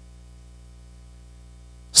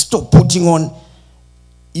 Stop putting on,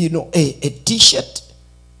 a t-shirt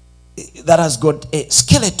that has got a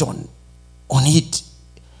skeleton on it,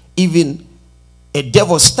 even a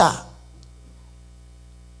devil star.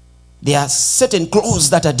 There are certain clothes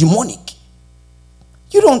that are demonic.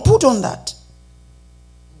 You don't put on that.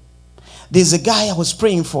 There's a guy I was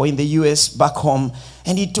praying for in the US back home,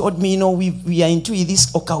 and he told me, we are into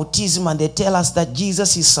this occultism, and they tell us that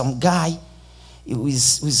Jesus is some guy who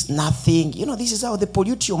is nothing. This is how they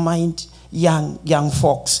pollute your mind, young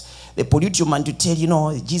folks. They pollute your mind to tell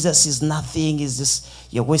Jesus is nothing. It's just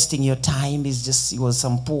you're wasting your time. He was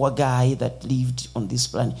some poor guy that lived on this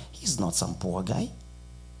planet. He's not some poor guy.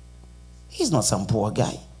 He's not some poor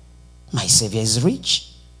guy. My Savior is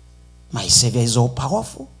rich. My Savior is all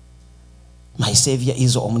powerful. My Savior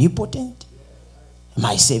is omnipotent.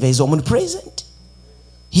 My Savior is omnipresent.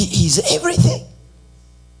 He is everything.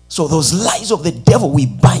 So those lies of the devil, we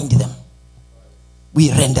bind them.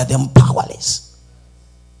 We render them powerless.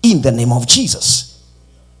 In the name of Jesus.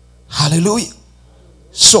 Hallelujah.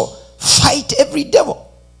 So fight every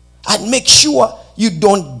devil. And make sure you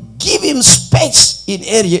don't give him space in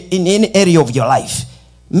any area of your life.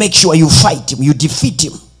 Make sure you fight him. You defeat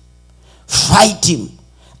him. Fight him.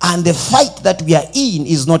 And the fight that we are in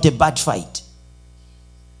is not a bad fight.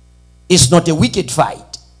 It's not a wicked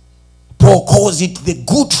fight. Paul calls it the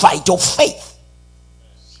good fight of faith.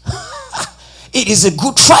 It is a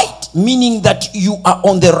good fight, meaning that you are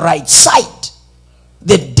on the right side.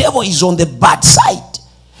 The devil is on the bad side.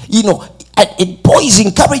 And Paul is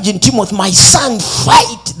encouraging Timothy, my son,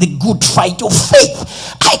 fight the good fight of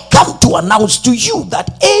faith. I come to announce to you that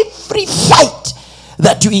every fight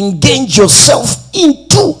that you engage yourself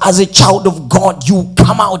into as a child of God, you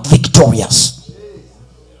come out victorious.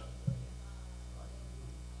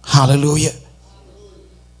 Hallelujah.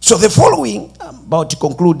 So the following, I'm about to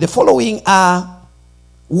conclude, the following are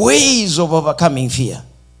ways of overcoming fear.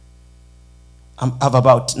 I have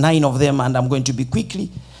about 9 of them, and I'm going to be quickly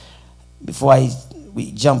before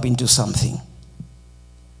we jump into something.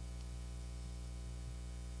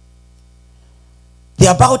 There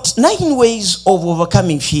are about 9 ways of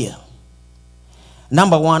overcoming fear.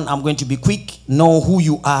 Number 1, I'm going to be quick. Know who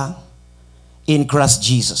you are in Christ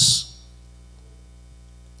Jesus.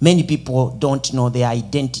 Many people don't know their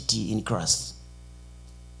identity in Christ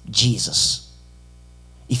Jesus.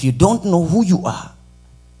 If you don't know who you are,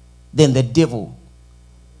 then the devil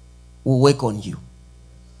will work on you.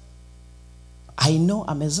 I know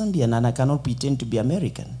I'm a Zambian and I cannot pretend to be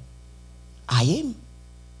American. I am.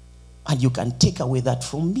 And you can take away that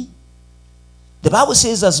from me. The Bible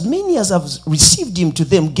says, as many as have received him, to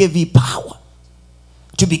them gave he power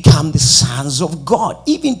to become the sons of God,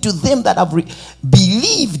 even to them that have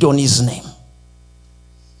believed on his name.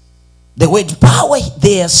 The word power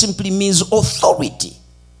there simply means authority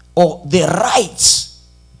or the rights.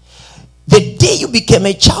 The day you became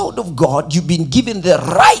a child of God, you've been given the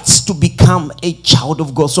rights to become a child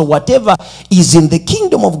of God. So whatever is in the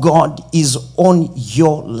kingdom of God is on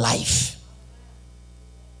your life.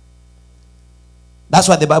 That's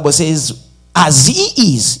what the Bible says, as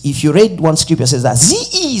he is. If you read one scripture, it says, as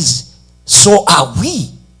he is, so are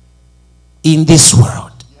we in this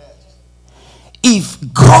world.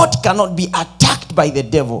 If God cannot be attacked by the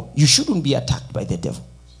devil, you shouldn't be attacked by the devil.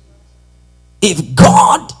 If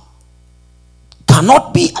God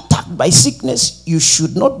cannot be attacked by sickness, you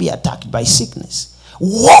should not be attacked by sickness.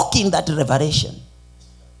 Walk in that revelation.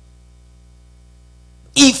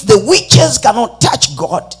 If the witches cannot touch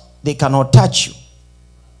God, they cannot touch you.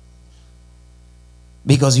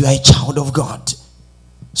 Because you are a child of God.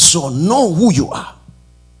 So know who you are.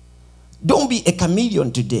 Don't be a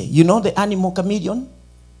chameleon today. You know the animal chameleon?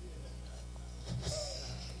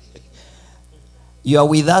 You are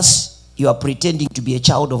with us. You are pretending to be a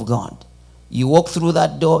child of God. You walk through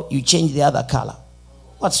that door. You change the other color.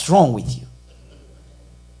 What's wrong with you?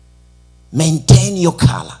 Maintain your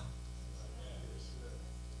color.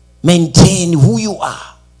 Maintain who you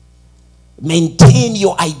are. Maintain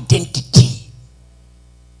your identity.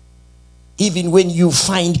 Even when you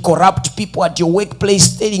find corrupt people at your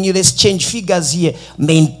workplace telling you, let's change figures here,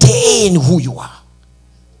 maintain who you are.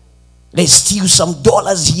 Let's steal some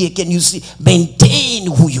dollars here. Can you see?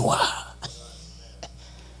 Maintain who you are.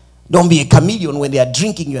 Don't be a chameleon. When they are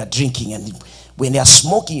drinking, you are drinking. And when they are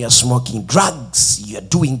smoking, you are smoking. Drugs, you are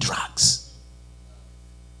doing drugs.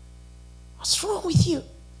 What's wrong with you?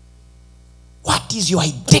 What is your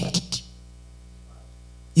identity?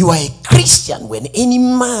 You are a Christian. When any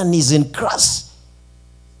man is in Christ,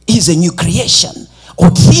 he is a new creation.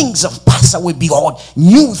 Old things have passed away, behold,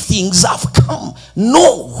 new things have come.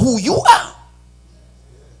 Know who you are.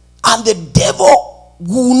 And the devil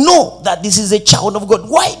will know that this is a child of God.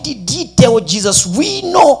 Why did he tell Jesus, we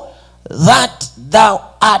know that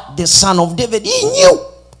thou art the son of David? He knew.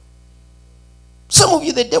 Some of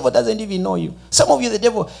you, the devil doesn't even know you. Some of you, the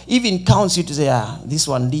devil even counts you to say, this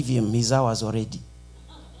one, leave him, he's ours already.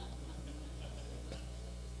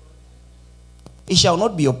 It shall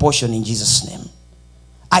not be your portion in Jesus' name.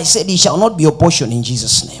 I said it shall not be your portion in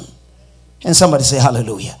Jesus' name. And somebody say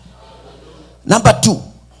hallelujah. Number 2,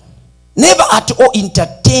 never at all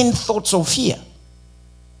entertain thoughts of fear.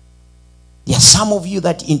 There are some of you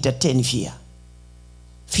that entertain fear.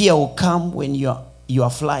 Fear will come when you are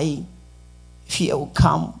flying. Fear will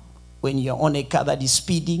come when you're on a car that is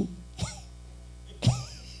speeding.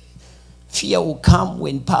 Fear will come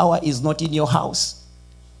when power is not in your house.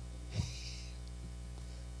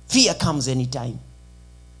 Fear comes anytime.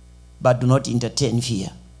 But do not entertain fear.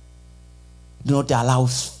 Do not allow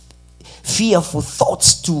fearful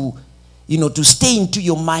thoughts to stay into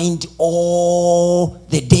your mind all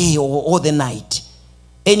the day or all the night.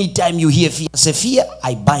 Anytime you hear fear, say, fear,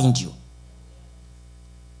 I bind you.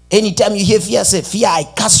 Anytime you hear fear, say, fear, I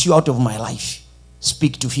cast you out of my life.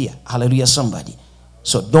 Speak to fear. Hallelujah, somebody.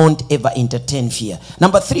 So don't ever entertain fear.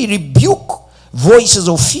 Number 3, rebuke voices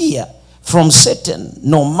of fear from Satan,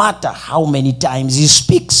 no matter how many times he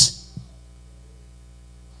speaks.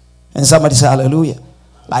 And somebody say hallelujah.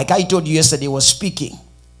 Like I told you yesterday, was speaking.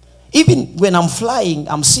 Even when I'm flying,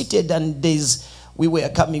 I'm seated, and we were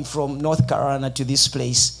coming from North Carolina to this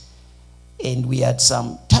place, and we had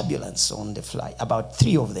some turbulence on the flight, about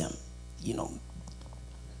 3 of them,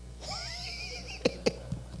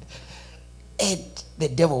 And the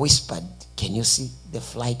devil whispered, can you see the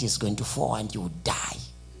flight is going to fall and you will die?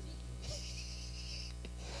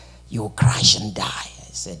 You will crash and die.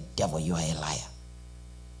 I said, devil, you are a liar.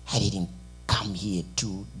 I didn't come here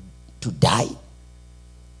to die.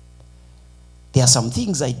 There are some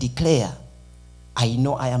things I declare. I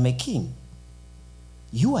know I am a king.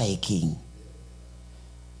 You are a king.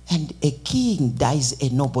 And a king dies a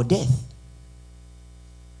noble death.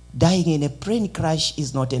 Dying in a plane crash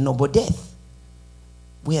is not a noble death,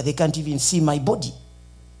 where they can't even see my body.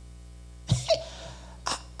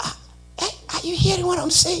 Are you hearing what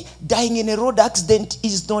I'm saying? Dying in a road accident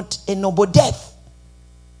is not a noble death,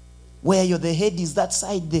 where the head is that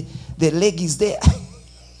side, the leg is there.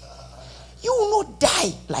 You will not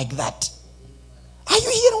die like that. Are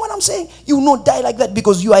you hearing what I'm saying? You will not die like that,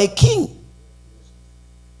 because you are a king.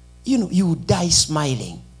 you will die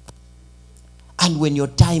smiling. And when your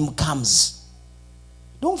time comes,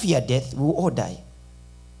 don't fear death, we will all die.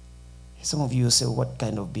 Some of you will say, what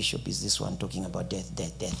kind of bishop is this one talking about death,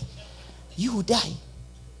 death, death? You will die.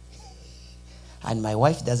 And my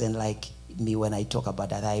wife doesn't like me when I talk about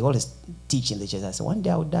that. I always teach in the church. I say, one day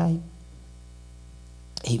I will die.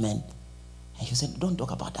 Amen. And she said, don't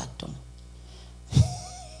talk about that, Tom.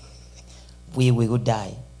 We will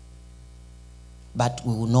die. But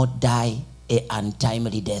we will not die an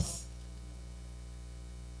untimely death.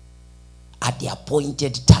 At the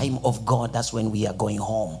appointed time of God, that's when we are going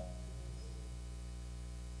home.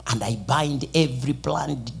 And I bind every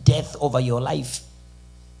planned death over your life.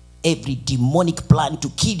 Every demonic plan to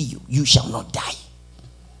kill you, you shall not die.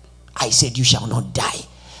 I said you shall not die.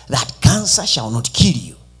 That cancer shall not kill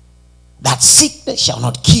you. That sickness shall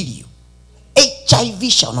not kill you. HIV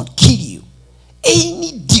shall not kill you.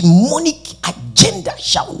 Any demonic agenda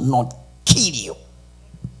shall not kill you.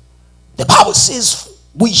 The Bible says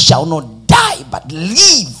we shall not die but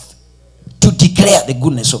live to declare the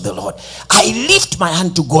goodness of the Lord. I lift my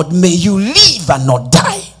hand to God. May you live and not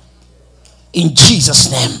die. In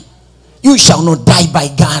Jesus' name. You shall not die by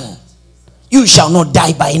gun. You shall not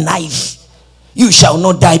die by knife. You shall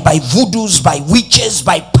not die by voodoos, by witches,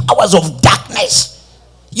 by powers of darkness.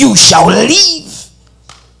 You shall live.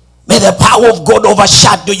 May the power of God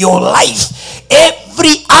overshadow your life.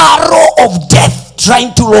 Every arrow of death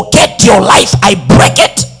trying to locate your life, I break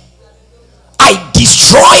it. I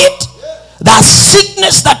destroy it. That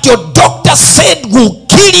sickness that your doctor said will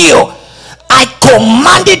kill you, I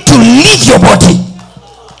command it to leave your body.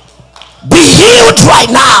 Be healed right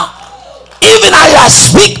now. Even as I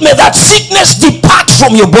speak, may that sickness depart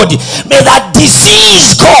from your body. May that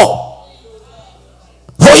disease go.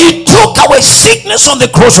 For you took away sickness on the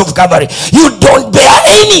cross of Calvary. You don't bear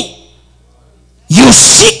any. You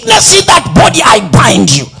sickness in that body, I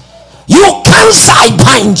bind you. You cancer, I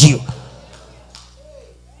bind you.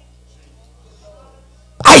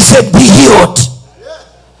 I said be healed.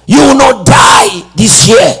 You will not die this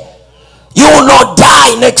year. You will not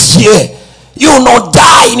die next year. You will not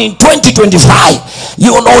die in 2025.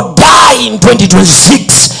 You will not die in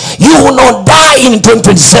 2026. You will not die in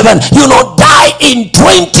 2027. You will not die in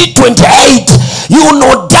 2028. You will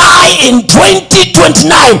not die in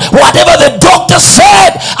 2029. Whatever the doctor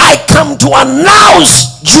said, I come to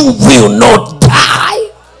announce you will not die,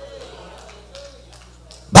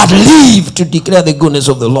 but live to declare the goodness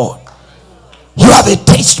of the Lord. You have a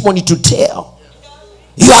testimony to tell.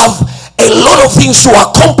 You have a lot of things to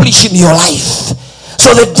accomplish in your life.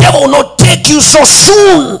 So the devil will not take you so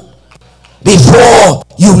soon before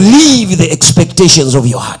you leave the expectations of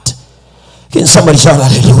your heart. Can somebody shout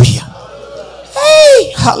hallelujah?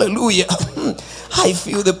 Hey, hallelujah. I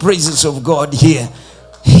feel the presence of God here.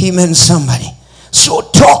 Amen, somebody. So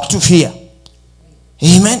talk to fear.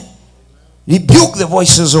 Amen. Rebuke the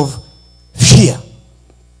voices of fear.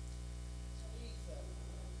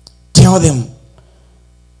 Tell them,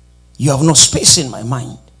 you have no space in my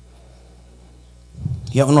mind.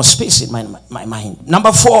 You have no space in my mind.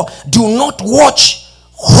 Number 4, do not watch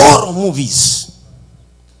horror movies.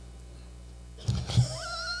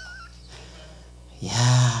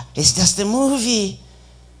 Yeah, it's just a movie.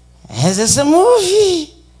 It's just a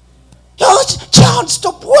movie. Oh, child,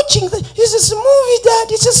 stop watching. It's just a movie,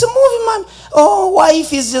 Dad. It's just a movie, Mom. Oh,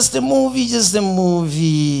 wife, it's just a movie, just a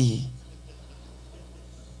movie.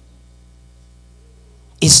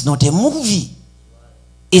 It's not a movie.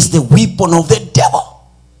 It's the weapon of the devil.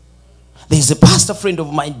 There's a pastor friend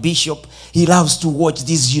of mine, Bishop. He loves to watch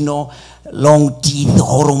these, long teeth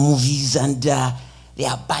horror movies, and they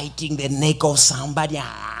are biting the neck of somebody,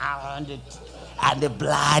 and the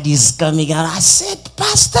blood is coming. And I said,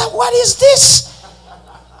 Pastor, what is this?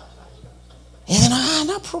 He said,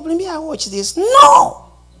 no problem. I watch this. No.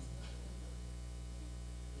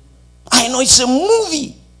 I know it's a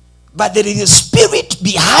movie, but there is a spirit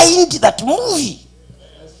behind that movie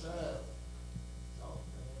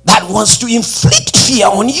that wants to inflict fear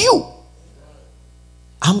on you.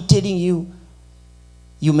 I'm telling you,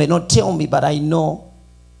 you may not tell me, but I know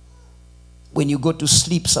when you go to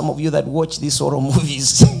sleep, some of you that watch these horror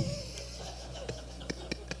movies,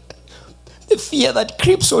 the fear that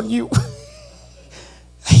creeps on you.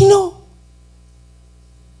 I know.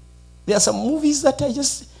 There are some movies that I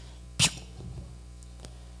just,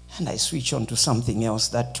 and I switch on to something else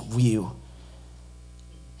that will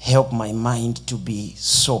help my mind to be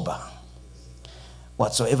sober.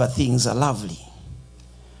 Whatsoever things are lovely,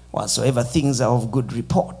 whatsoever things are of good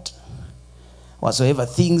report, whatsoever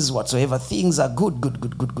things are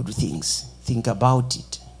good things. Think about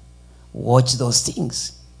it. Watch those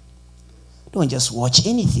things. Don't just watch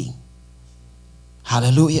anything.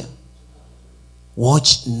 Hallelujah.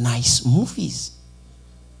 Watch nice movies.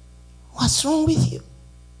 What's wrong with you?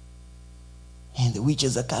 And the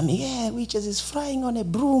witches are coming. Yeah, witches is flying on a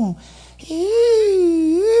broom.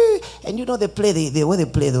 And you know they play the way they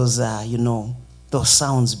play those those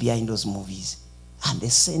sounds behind those movies. And they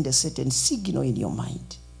send a certain signal in your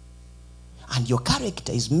mind. And your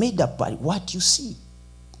character is made up by what you see.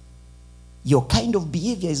 Your kind of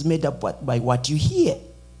behavior is made up by what you hear.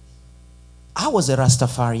 I was a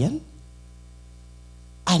Rastafarian.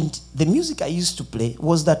 And the music I used to play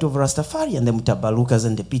was that of Rastafarian, the Mutabalukas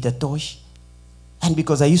and the Peter Tosh. And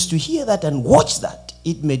because I used to hear that and watch that,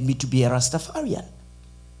 it made me to be a Rastafarian.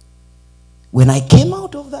 When I came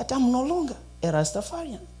out of that, I'm no longer a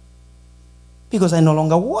Rastafarian. Because I no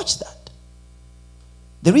longer watch that.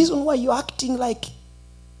 The reason why you're acting like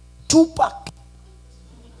Tupac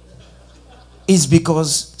is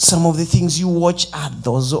because some of the things you watch are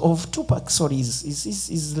those of Tupac. Sorry,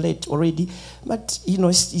 he's late already. But, you know,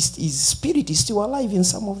 his spirit is still alive in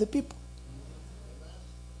some of the people.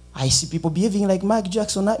 I see people behaving like Mike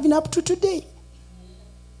Jackson, even up to today.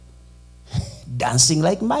 Dancing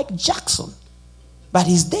like Mike Jackson. But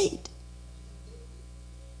he's dead.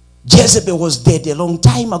 Jezebel was dead a long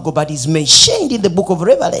time ago, but is mentioned in the book of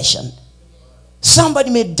Revelation. Somebody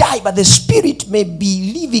may die, but the spirit may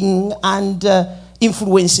be living and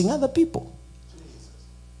influencing other people.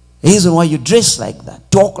 The reason why you dress like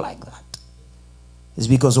that, talk like that, is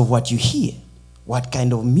because of what you hear. What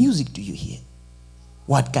kind of music do you hear?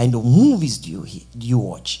 What kind of movies do you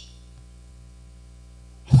watch?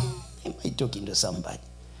 Am I talking to somebody?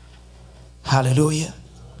 Hallelujah.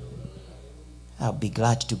 I'll be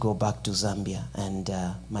glad to go back to Zambia, and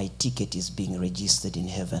my ticket is being registered in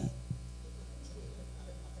heaven.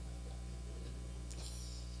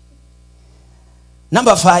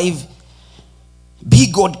 Number 5,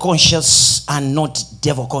 be God conscious and not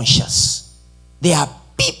devil conscious. There are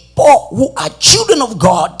people who are children of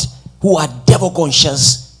God who are devil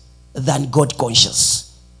conscious than God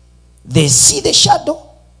conscious. They see the shadow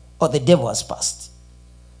or the devil has passed.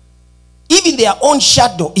 Even their own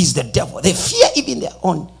shadow is the devil. They fear even their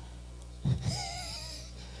own.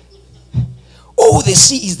 All they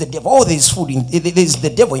see is the devil. Oh, there's food there's the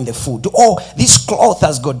devil in the food. Oh, this cloth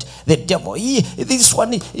has got the devil. This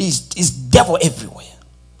one is devil everywhere.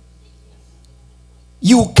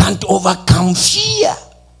 You can't overcome fear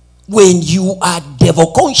when you are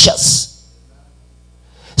devil conscious.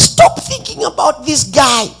 Stop thinking about this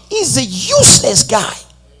guy. He's a useless guy.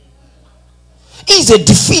 He's a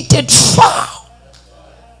defeated fowl.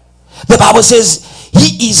 The Bible says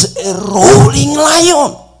he is a roaring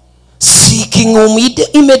lion, seeking whom he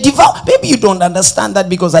may devour. Maybe you don't understand that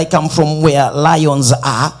because I come from where lions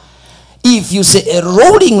are. If you say a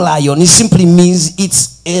roaring lion, it simply means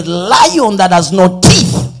it's a lion that has no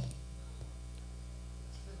teeth.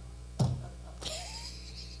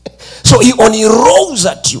 So he only roars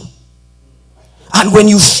at you. And when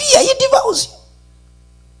you fear, he devours you.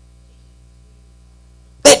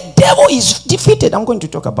 The devil is defeated. I'm going to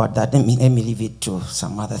talk about that. Let me leave it to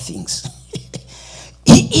some other things.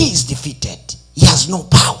 He is defeated. He has no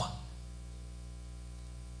power.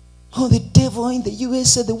 Oh, the devil in the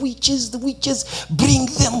US said the witches, bring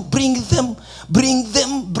them.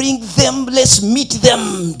 Let's meet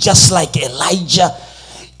them. Just like Elijah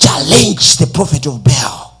challenged the prophet of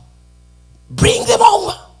Baal. Bring them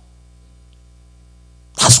over.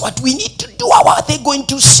 That's what we need to do. How are they going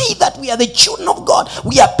to see that we are the children of God?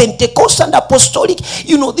 We are Pentecostal and apostolic.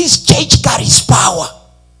 You know, this church carries power.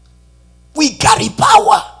 We carry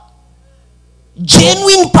power.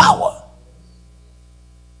 Genuine power.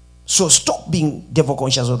 So stop being devil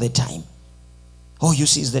conscious all the time. Oh, you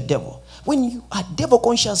see, it's the devil. When you are devil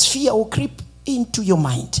conscious, fear will creep into your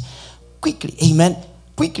mind. Quickly, amen.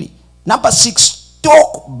 Quickly. Number 6,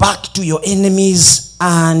 talk back to your enemies.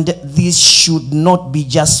 And this should not be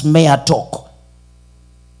just mere talk,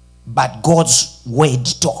 but God's word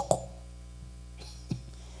talk.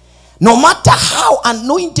 No matter how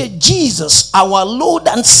anointed Jesus, our Lord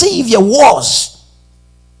and Savior, was,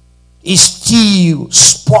 he still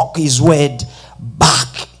spoke his word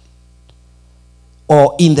back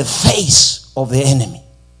or in the face of the enemy.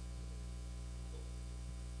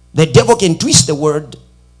 The devil can twist the word,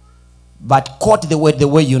 but quote the word the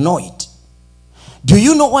way you know it. Do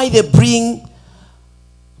you know why they bring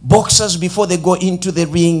boxers before they go into the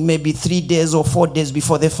ring, maybe 3 days or 4 days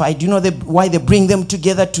before they fight? Do you know why they bring them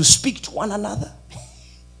together to speak to one another?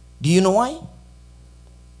 Do you know why?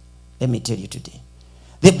 Let me tell you today.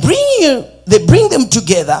 They bring them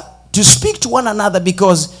together to speak to one another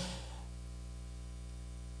because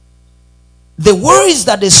the words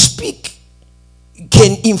that they speak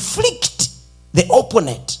can inflict the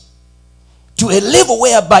opponent to a level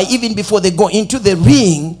whereby even before they go into the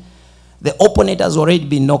ring, the opponent has already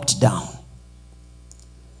been knocked down.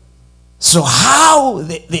 So how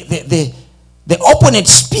the opponent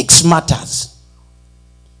speaks matters.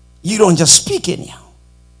 You don't just speak anyhow.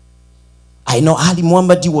 I know Ali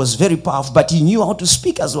Muhammad was very powerful, but he knew how to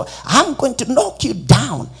speak as well. I'm going to knock you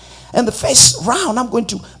down. And the first round, I'm going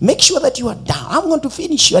to make sure that you are down. I'm going to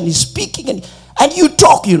finish you. And he's speaking. And you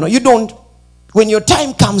talk, you know. You don't, when your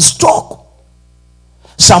time comes, talk.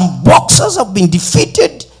 Some boxers have been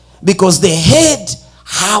defeated because they heard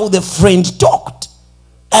how the friend talked.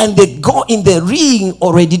 And they go in the ring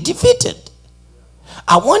already defeated.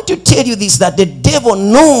 I want to tell you this, that the devil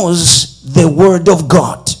knows the word of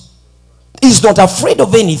God. He's not afraid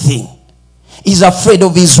of anything. He's afraid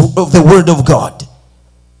of the word of God.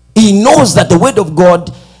 He knows that the word of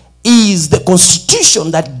God is the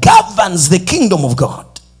constitution that governs the kingdom of God.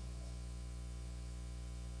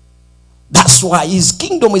 That's why his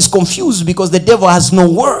kingdom is confused, because the devil has no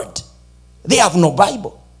word. They have no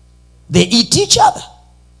Bible. They eat each other.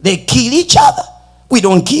 They kill each other. We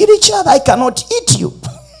don't kill each other. I cannot eat you.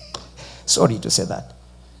 Sorry to say that.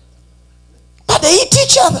 But they eat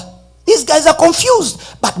each other. These guys are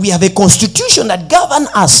confused. But we have a constitution that governs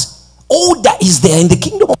us. Order is there in the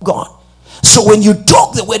kingdom of God. So when you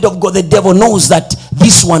talk the word of God, the devil knows that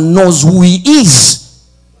this one knows who he is.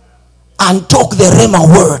 And talk the Rhema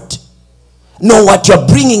word. Know what you're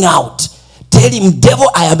bringing out. Tell him, devil,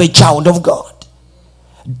 I am a child of God.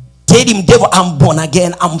 Tell him, devil, I'm born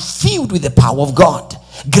again. I'm filled with the power of God.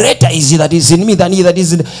 Greater is he that is in me than he that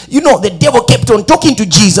is in... You know, the devil kept on talking to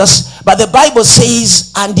Jesus, but the Bible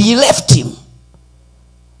says, and he left him.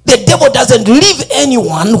 The devil doesn't leave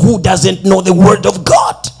anyone who doesn't know the word of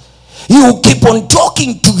God. He will keep on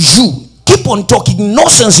talking to you. Keep on talking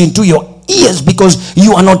nonsense into your ears, because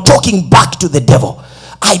you are not talking back to the devil.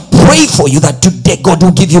 I pray for you that today God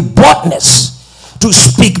will give you boldness to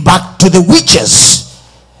speak back to the witches.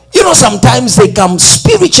 You know, sometimes they come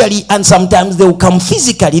spiritually and sometimes they will come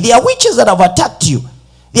physically. There are witches that have attacked you.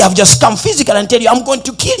 They have just come physically and tell you, I'm going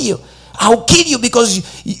to kill you. I'll kill you because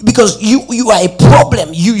you are a problem.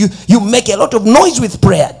 You make a lot of noise with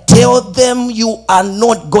prayer. Tell them, you are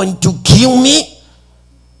not going to kill me.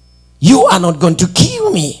 You are not going to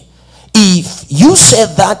kill me. If you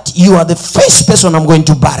said that, you are the first person I'm going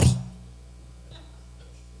to bury.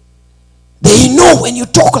 They know when you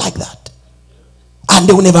talk like that. And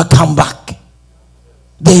they will never come back.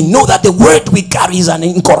 They know that the word we carry is an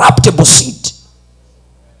incorruptible seed.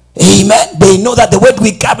 Amen. They know that the word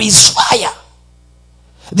we carry is fire.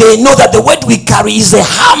 They know that the word we carry is a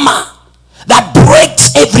hammer that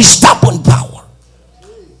breaks every stubborn power.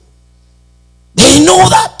 They know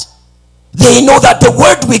that. They know that the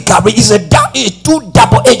word we carry is a two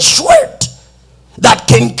double-edged sword that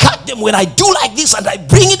can cut them. When I do like this and I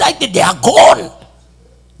bring it like that, they are gone.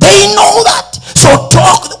 They know that. So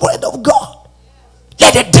talk the word of God.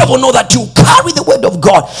 Let the devil know that you carry the word of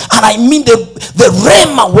God. And I mean the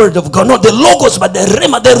Rhema word of God. Not the logos, but the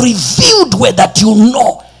Rhema, the revealed word that you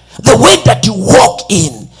know. The word that you walk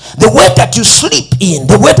in. The word that you sleep in.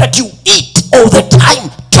 The word that you eat all the time.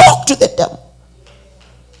 Talk to the devil.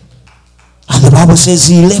 And the Bible says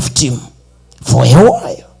he left him for a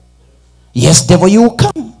while. Yes, devil, you will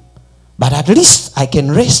come. But at least I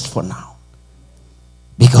can rest for now,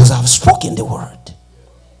 because I've spoken the word.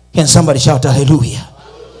 Can somebody shout hallelujah?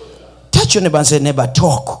 Touch your neighbor and say, neighbor,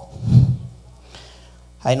 talk.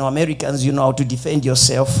 I know Americans, you know how to defend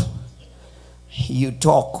yourself. You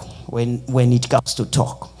talk when it comes to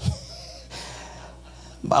talk.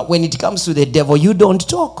 But when it comes to the devil, you don't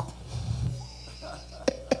talk.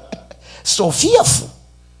 So fearful.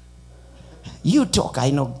 You talk.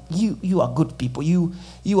 I know you are good people.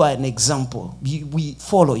 You are an example. We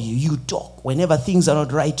follow you. You talk. Whenever things are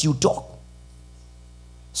not right, you talk.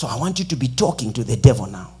 So I want you to be talking to the devil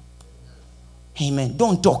now. Amen.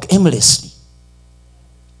 Don't talk aimlessly.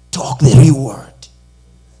 Talk the real word.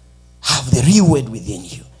 Have the real word within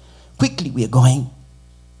you. Quickly, we are going.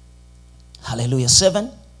 Hallelujah. 7.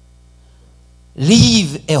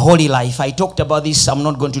 Live a holy life. I talked about this. I'm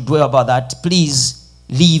not going to dwell about that. Please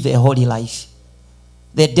live a holy life.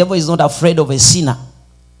 The devil is not afraid of a sinner.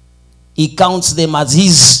 He counts them as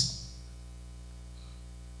his.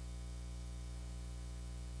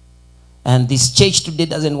 And this church today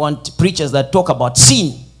doesn't want preachers that talk about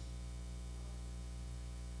sin,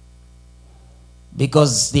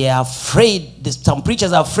 because they are afraid. Some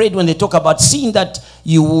preachers are afraid when they talk about sin that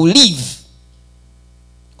you will leave.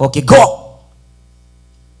 Okay, go.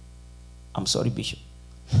 I'm sorry, Bishop.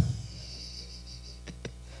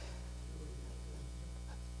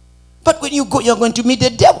 when you go, you're going to meet the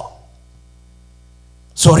devil.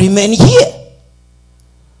 So remain here.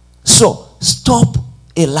 So stop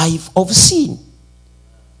a life of sin.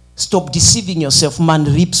 Stop deceiving yourself. Man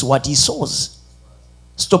reaps what he sows.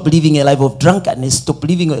 Stop living a life of drunkenness. Stop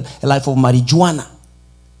living a life of marijuana,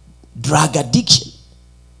 drug addiction.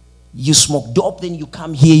 You smoke dope, then you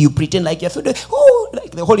come here, you pretend like you're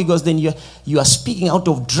like the Holy Ghost, then you are speaking out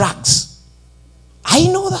of drugs. I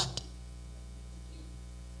know that.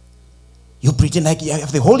 You pretend like you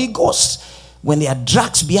have the Holy Ghost when there are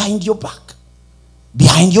drugs behind your back,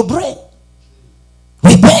 behind your brain.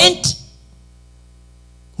 Repent.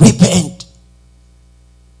 Repent.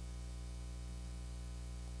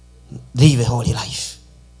 Live a holy life.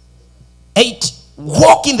 8,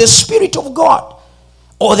 walk in the Spirit of God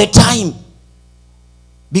all the time.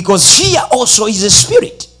 Because fear also is a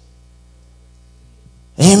spirit.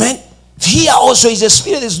 Amen. Fear also is a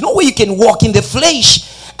spirit. There's no way you can walk in the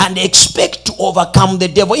flesh and expect to overcome the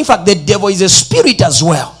devil. In fact, the devil is a spirit as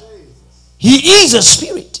well. He is a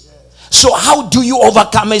spirit. So how do you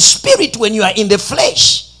overcome a spirit when you are in the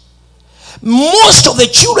flesh? Most of the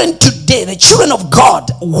children today, the children of God,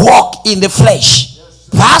 walk in the flesh.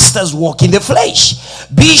 Pastors walk in the flesh.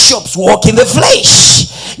 Bishops walk in the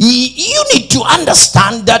flesh. You need to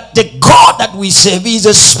understand that the God that we serve is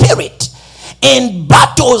a spirit. And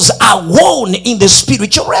battles are won in the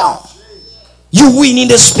spiritual realm. You win in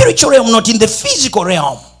the spiritual realm, not in the physical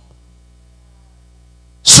realm.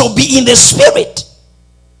 So be in the spirit.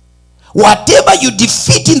 Whatever you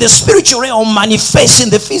defeat in the spiritual realm manifests in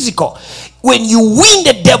the physical. When you win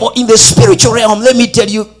the devil in the spiritual realm, let me tell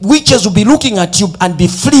you, witches will be looking at you and be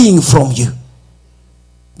fleeing from you.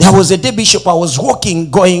 There was a day, Bishop, I was walking,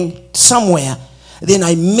 going somewhere. Then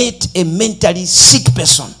I met a mentally sick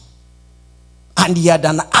person. And he had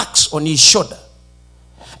an axe on his shoulder.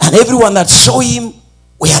 And everyone that saw him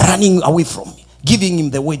were running away from me, giving him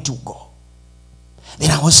the way to go. Then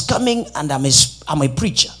I was coming, and I'm a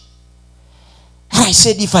preacher. And I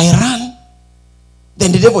said, if I run,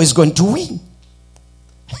 then the devil is going to win.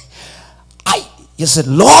 He said,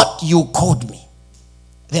 Lord, you called me.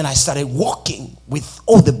 Then I started walking with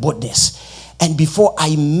all the boldness. And before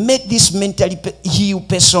I met this mentally ill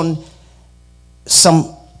person,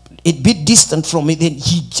 a bit distant from me, then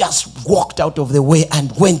he just walked out of the way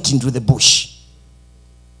and went into the bush.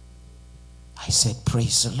 I said,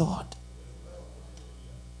 praise the Lord.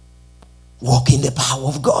 Walk in the power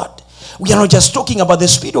of God. We are not just talking about the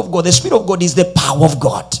Spirit of God. The Spirit of God is the power of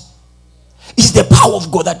God. It's the power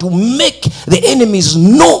of God that will make the enemies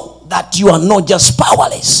know that you are not just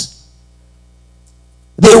powerless.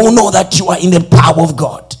 They will know that you are in the power of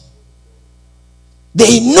God.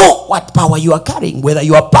 They know what power you are carrying, whether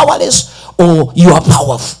you are powerless or you are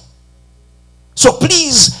powerful. So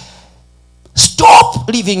please, stop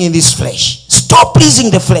living in this flesh. Stop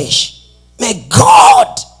pleasing the flesh. May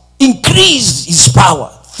God increase his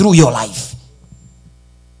power through your life.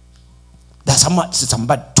 That's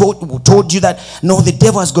somebody told you that, no, the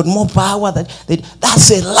devil has got more power.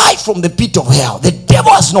 That's a lie from the pit of hell. The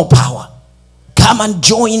devil has no power. Come and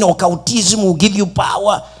join occultism, will give you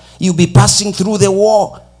power. You'll be passing through the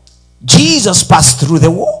wall. Jesus passed through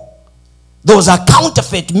the wall. Those are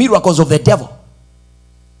counterfeit miracles of the devil.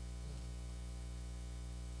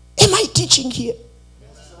 Am I teaching here?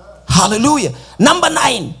 Yes, hallelujah. Number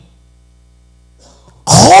 9.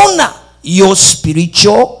 Honor your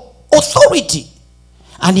spiritual authority.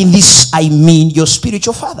 And in this, I mean your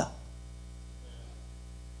spiritual father.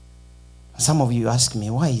 Some of you ask me,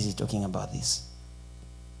 why is he talking about this?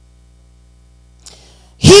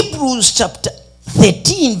 Hebrews chapter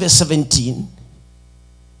 13 verse 17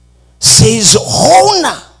 says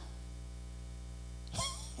honor.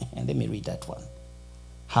 And let me read that one.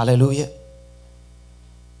 Hallelujah.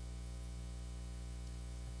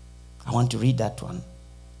 I want to read that one.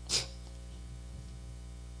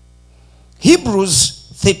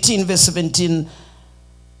 Hebrews 13 verse 17.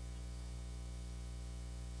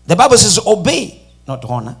 The Bible says obey, not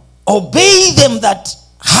honor. Obey them that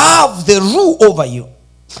have the rule over you,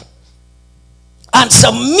 and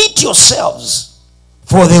submit yourselves,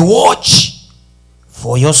 for they watch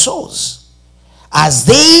for your souls, as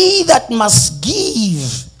they that must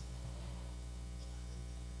give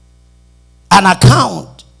an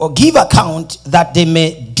account, or give account, that they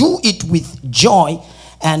may do it with joy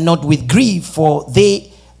and not with grief, for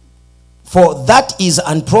that is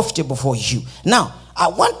unprofitable for you. Now, I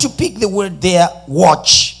want to pick the word there,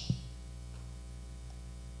 watch.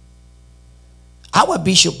 Our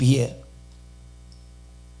bishop here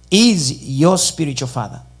is your spiritual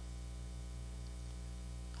father.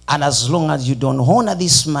 And as long as you don't honor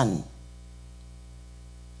this man,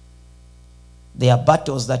 There are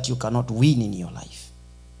battles that you cannot win in your life.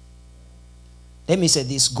 Let me say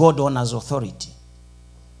this: God honors authority.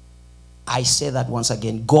 I say that once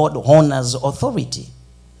again: God honors authority.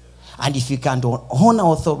 And if you can't honor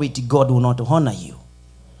authority, God will not honor you.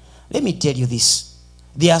 Let me tell you this: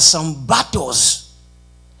 there are some battles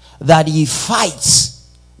that he fights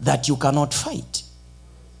that you cannot fight.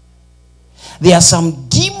 There are some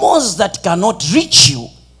demons that cannot reach you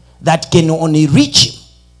that can only reach him.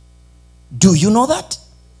 Do you know that?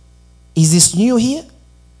 Is this new here?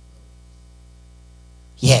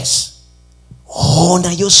 Yes.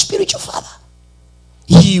 Honor your spiritual father.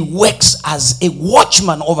 He works as a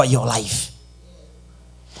watchman over your life.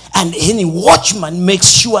 And any watchman makes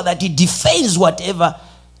sure that he defends whatever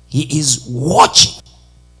he is watching.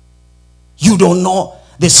 You don't know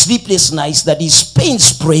the sleepless nights that he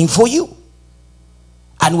spends praying for you.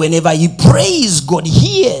 And whenever he prays, God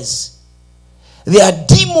hears. There are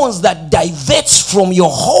demons that diverts from your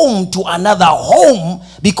home to another home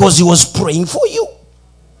because he was praying for you.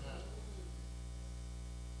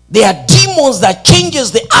 There are demons that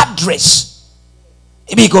changes the address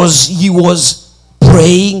because he was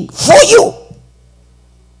praying for you.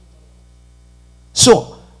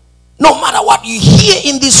 So, no matter what you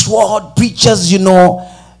hear in this world, preachers,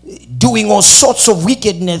 doing all sorts of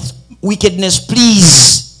wickedness,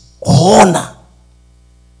 please honor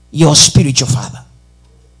your spiritual father.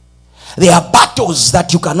 There are battles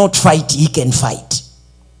that you cannot fight, he can fight.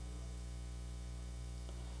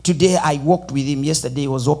 Today I walked with him. Yesterday he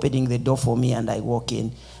was opening the door for me and I walk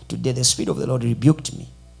in. Today the Spirit of the Lord rebuked me.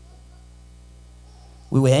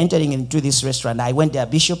 We were entering into this restaurant. I went there: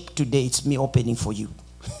 Bishop, today it's me opening for you.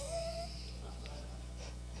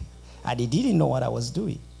 And he didn't know what I was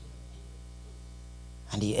doing.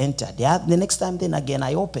 And he entered. The next time then again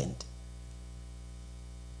I opened.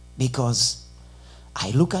 Because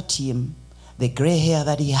I look at him, the gray hair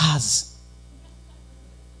that he has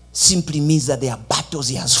simply means that there are battles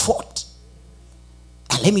he has fought.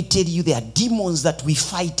 And let me tell you, there are demons that we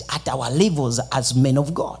fight at our levels as men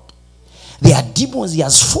of God. There are demons he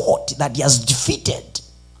has fought, that he has defeated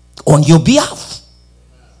on your behalf.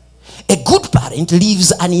 A good parent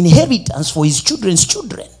leaves an inheritance for his children's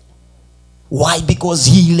children. Why? Because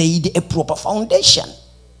he laid a proper foundation.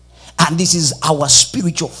 And this is our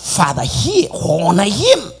spiritual father here. Honor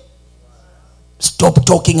him. Stop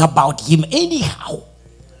talking about him anyhow.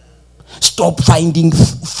 Stop finding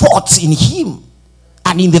faults in him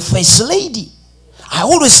and in the first lady. I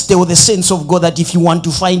always tell the saints of God that if you want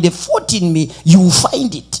to find a fault in me, you will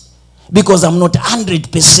find it. Because I'm not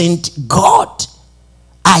 100% God.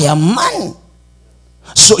 I am man.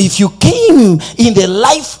 So if you came in the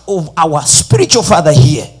life of our spiritual father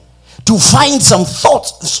here to find some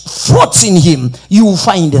thoughts in him, you will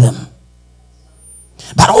find them.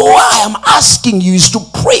 But all I am asking you is to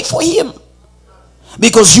pray for him.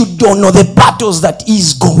 Because you don't know the battles that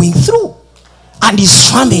he's going through. And his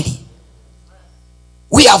family.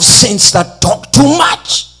 We have saints that talk too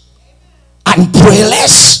much and pray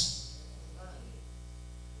less.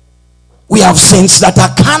 We have saints that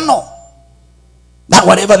are carnal. That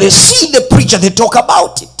whatever they see the preacher, they talk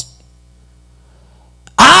about it.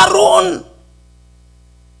 Aaron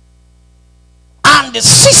and the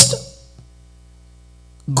sister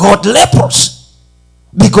got lepers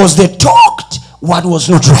because they talked what was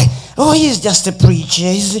not right. Oh, he's just a preacher.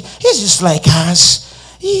 He's just like us.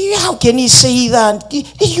 How can he say that?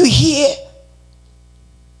 Did you hear?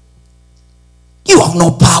 You have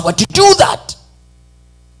no power to do that.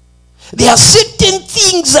 There are certain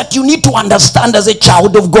things that you need to understand as a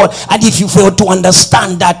child of God. And if you fail to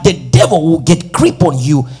understand that, the devil will get grip on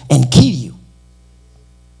you and kill you.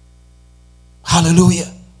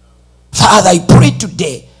 Hallelujah. Father, I pray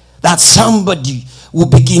today that somebody will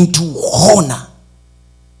begin to honor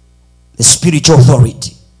the spiritual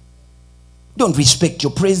authority. Don't respect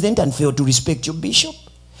your president and fail to respect your bishop.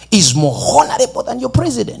 He's more honorable than your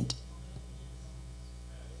president.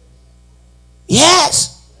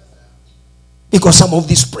 Yes. Because some of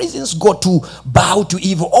these presidents go to bow to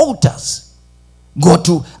evil altars. Go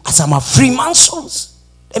to some are Freemasons.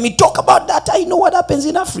 Let me talk about that. I know what happens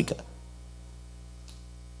in Africa.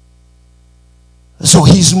 So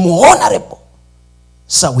he's more honorable.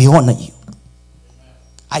 Sir, we honor you.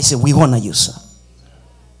 I say we honor you, sir.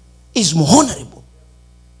 He's more honorable.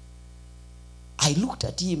 I looked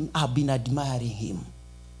at him. I've been admiring him.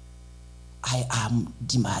 I am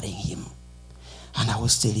admiring him. And I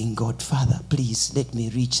was telling God, Father, please let me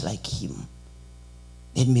reach like him.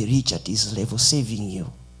 Let me reach at his level, saving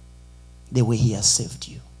you the way he has saved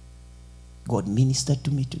you. God ministered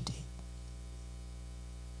to me today.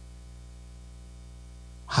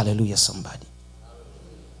 Hallelujah, somebody.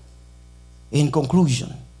 In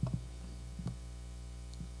conclusion,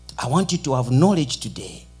 I want you to have knowledge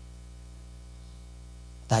today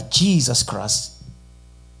that Jesus Christ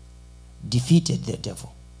defeated the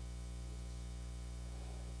devil.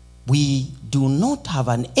 We do not have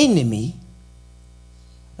an enemy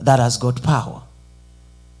that has got power.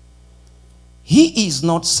 He is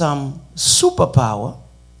not some superpower.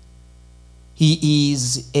 He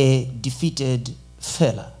is a defeated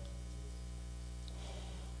fella.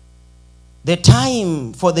 The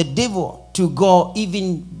time for the devil to go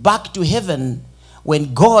even back to heaven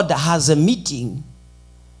when God has a meeting,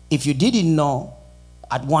 if you didn't know,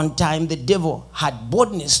 at one time the devil had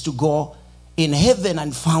boldness to go in heaven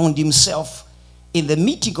and found himself in the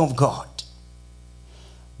meeting of God.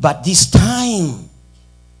 But this time,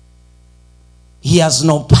 he has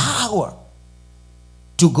no power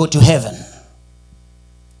to go to heaven.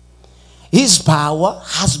 His power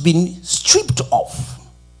has been stripped off.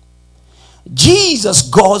 Jesus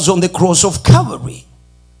goes on the cross of Calvary,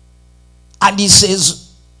 and he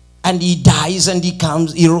says, and he dies, and he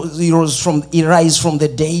comes, he rises from the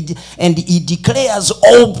dead, and he declares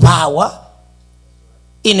all power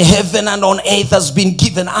in heaven and on earth has been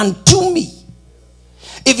given unto me.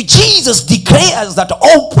 If Jesus declares that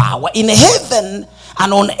all power in heaven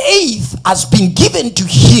and on earth has been given to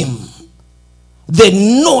him,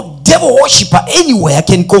 then no devil worshiper anywhere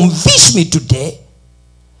can convince me today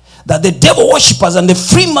that the devil worshippers and the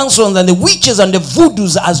Freemasons and the witches and the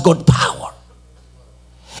voodoos has got power.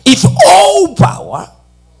 If all power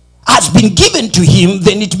has been given to him,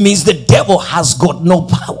 then it means the devil has got no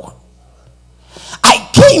power. I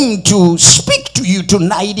came to speak to you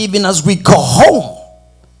tonight, even as we go home,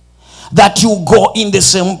 that you go in the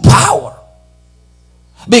same power,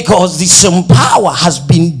 because the same power has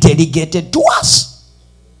been delegated to us.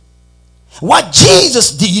 What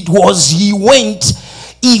Jesus did was he went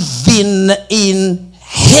even in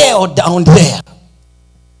hell down there,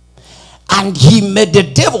 and he made the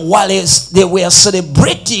devil, while they were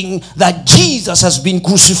celebrating that Jesus has been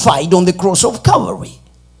crucified on the cross of Calvary,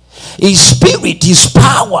 his spirit, his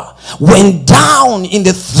power went down in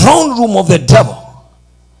the throne room of the devil.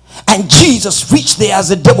 And Jesus reached there as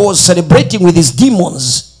the devil was celebrating with his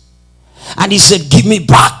demons, and he said, give me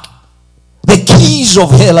back the keys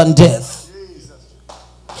of hell and death.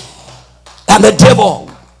 And the devil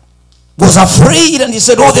was afraid, and he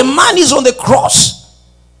said, oh, the man is on the cross.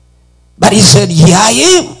 But he said, here I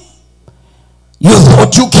am. You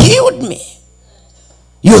thought you killed me.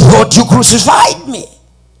 You thought you crucified me.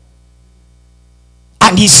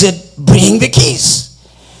 And he said, bring the keys.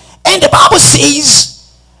 And the Bible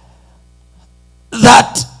says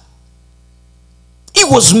that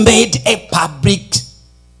it was made a public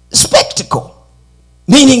spectacle,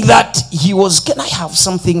 meaning that he was, can I have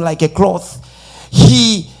something like a cloth?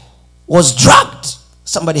 He was dragged.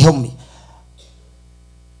 Somebody help me.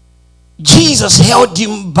 Jesus held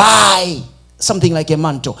him by something like a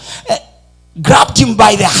mantle, grabbed him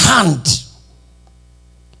by the hand,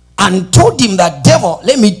 and told him that, devil,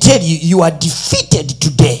 let me tell you, you are defeated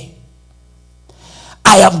today.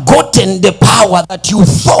 I have gotten the power that you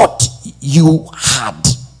thought you had.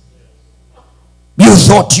 You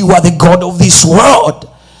thought you were the God of this world.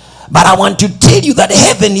 But I want to tell you that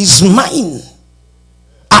heaven is mine,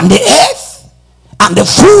 and the earth and the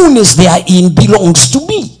fullness therein belongs to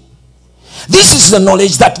me. This is the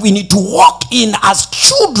knowledge that we need to walk in as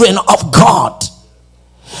children of God,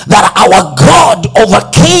 that our God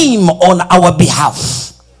overcame on our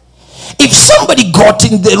behalf. If somebody got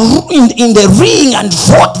in the ring and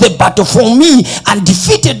fought the battle for me and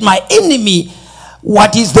defeated my enemy,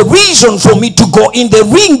 what is the reason for me to go in the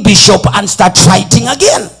ring, Bishop, and start fighting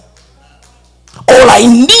again? All I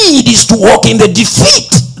need is to walk in the defeat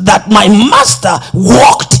that my master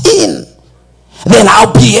walked in. Then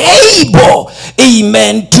I'll be able,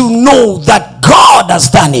 amen, to know that God has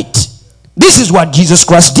done it. This is what Jesus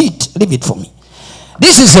Christ did. Leave it for me.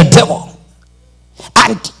 This is the devil.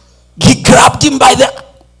 And he grabbed him by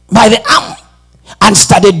the arm and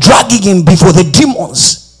started dragging him before the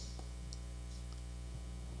demons,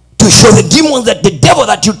 to show the demons that the devil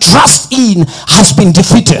that you trust in has been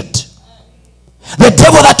defeated. The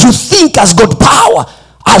devil that you think has got power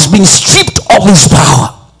has been stripped of his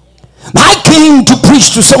power. I came to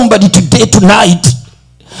preach to somebody tonight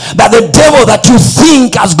that the devil that you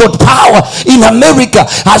think has got power in America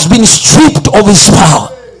has been stripped of his power.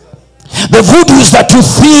 The voodoos that you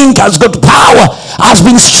think has got power has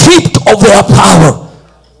been stripped of their power.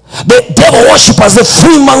 The devil worshippers, the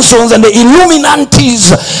Freemasons and the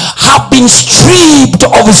Illuminatis have been stripped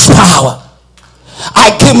of his power.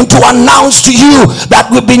 I came to announce to you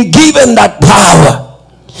that we've been given that power.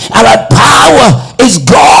 And that power is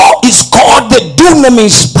called the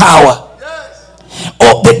dunamis power,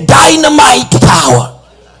 or the dynamite power.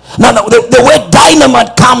 Now the word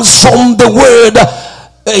dynamite comes from the word,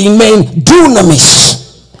 amen,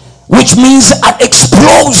 dunamis, which means an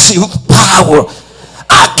explosive power.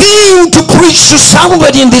 I came to preach to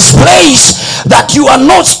somebody in this place that you are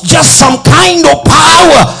not just some kind of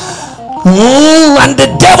power. And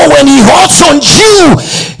the devil, when he holds on you,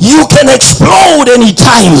 you can explode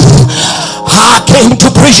anytime. I came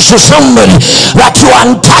to preach to somebody that you are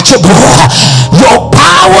untouchable. Your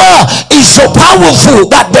power is so powerful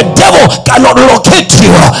that the devil cannot locate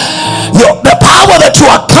you. The power that you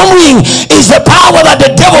are carrying is the power that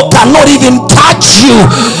the devil cannot even touch you.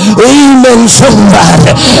 Amen,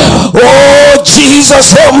 somebody. Oh,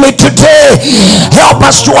 Jesus, help me today. Help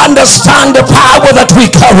us to understand the power that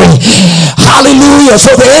we carry. Hallelujah.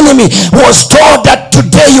 So the enemy was told that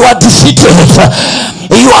today you are defeated.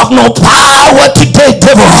 You have no power today,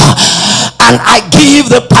 devil. And I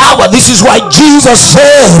give the power. This is why Jesus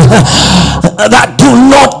said that do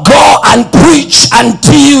not go and preach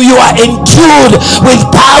until you are endued with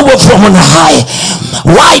power from on high.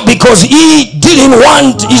 Why? Because he didn't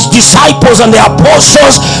want his disciples and the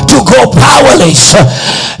apostles to go powerless,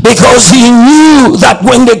 because he knew that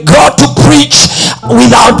when they got to preach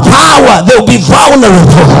without power, they'll be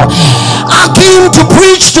vulnerable. I came to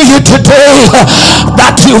preach to you today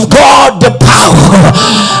that you've got the power.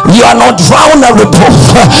 You are not vulnerable.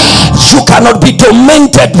 You cannot be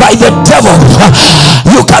tormented by the devil.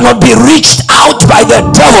 You cannot be reached out by the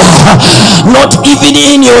devil. Not even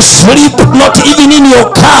in your sleep, not even in your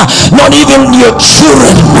car, not even your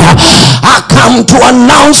children. I come to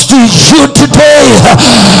announce to you today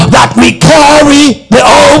that we carry the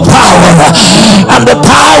all power, and the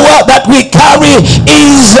power that we carry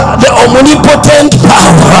is the omnipotent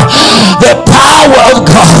power, the power of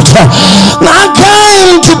God. Now I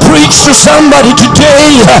came to preach to somebody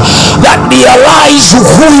today that realize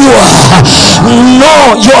who you are.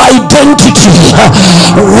 Know your identity.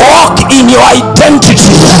 Walk in your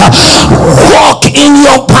identity. Walk in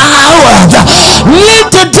your power. Let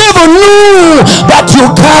the devil know that you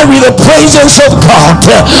carry the presence of God.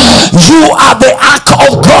 You are the ark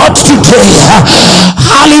of God today.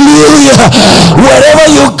 Hallelujah. Wherever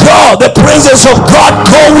you go, the presence of God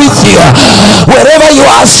go with you. Wherever you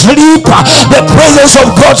are asleep, the presence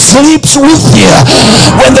of God sleeps with you.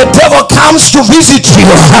 When the devil comes to visit you,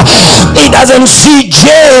 he doesn't see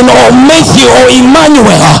Jane or Matthew or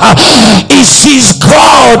Emmanuel. He sees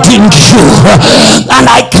God in you. And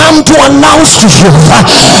I come to announce to you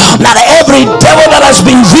that every devil that has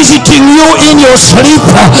been visiting you in your sleep,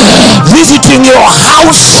 visiting your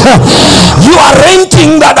house, you are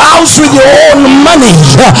renting that house with your own money.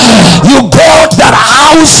 You bought that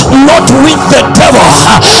house not with the devil,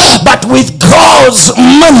 but with God's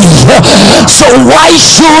money. So why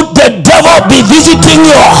should the devil be visiting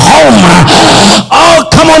your home? Oh,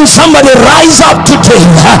 come on, somebody rise up today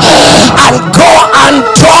and go and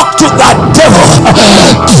talk to that devil.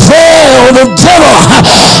 Tell the devil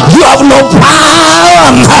you have no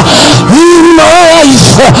power in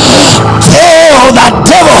life. Tell that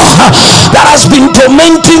devil that has been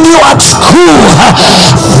tormenting you at school,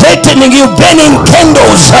 threatening you, burning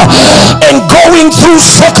candles and going through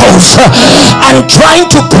circles and trying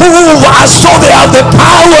to prove as though they have the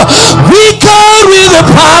power. We carry the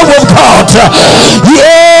power of God.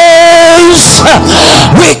 Yes,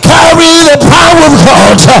 we carry the power of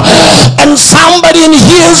God. And somebody in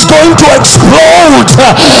here is going to explode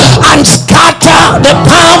and scatter the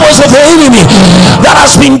powers of the enemy that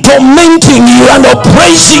has been tormenting you and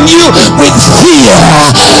oppressing you with fear.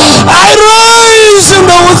 I rise in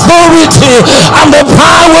the authority and the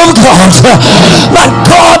power of God. That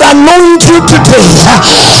God anoint you today.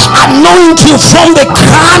 Anoint you from the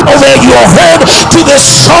crown of your head to the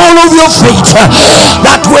sole of your feet.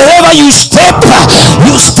 That wherever you step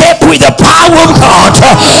with the power of God.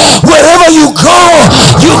 Wherever you go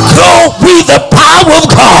with the power of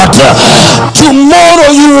God. Tomorrow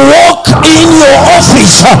you walk in your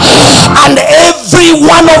office and every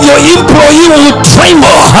one of your employees will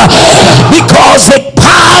tremble, because the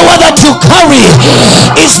power that you carry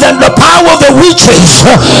is not the power of the witches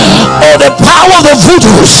or the power of the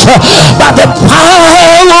voodoos, but the power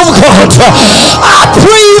of God. I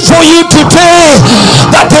pray for you today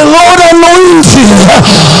that the Lord anoints you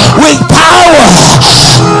with power,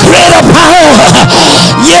 greater power.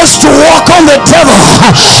 Yes, to walk on the devil.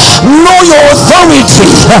 Know your authority.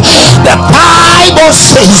 The Bible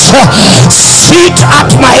says, sit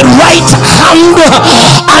at my right hand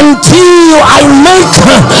until I make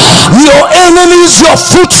your enemies your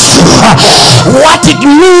footstool. What it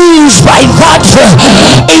means by that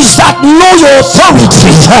is that know your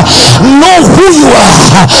authority, know who you are,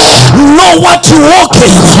 know what you walk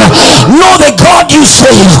in, know the God you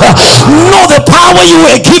save, know the power you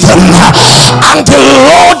were given, and the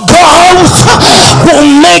Lord God will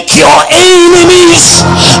make your enemies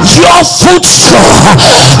your footstool.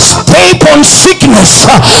 Step on sickness,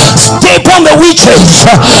 step on the witches,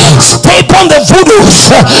 step on the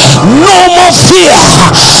voodoos. No more fear,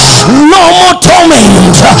 no more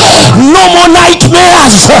torment, no more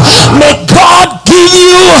nightmares. May God give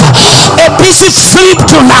you a peaceful sleep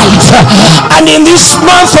tonight, and in this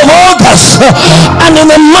month of August and in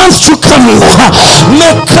the months to come,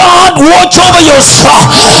 may God watch over your soul.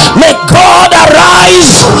 May God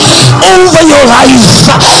arise over your life,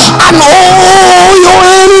 and all your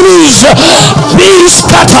enemies be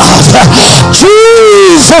scattered.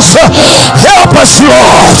 Jesus, help us,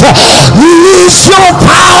 Lord. Release your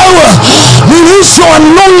power, release your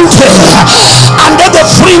anointing, and let the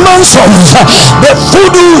Freemasons, the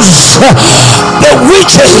voodoos, the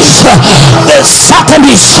witches, the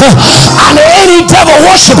satanists, and any devil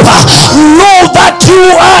worshiper know that you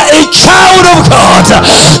are a child of God.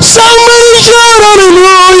 Somebody shout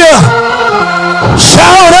hallelujah.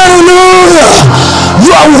 Shout hallelujah.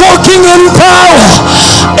 You are walking in power.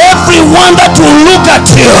 Everyone that will look at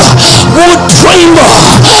you will tremble.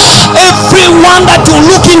 Everyone that will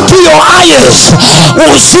look into your eyes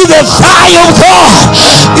will see the fire of God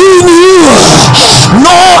in you.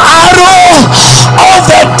 No arrow of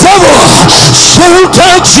the devil shall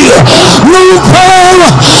touch you. No power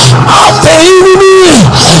of the enemy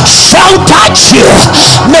shall touch you.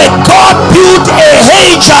 May God build a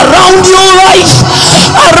hedge around your life,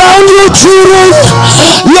 around your children.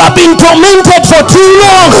 You have been tormented for too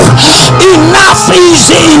long. Enough is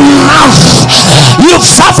enough. You've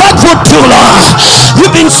suffered for too long.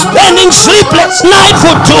 You've been spending sleepless night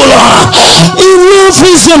for too long. Enough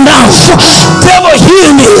is enough. Devil,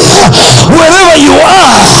 hear me. Wherever you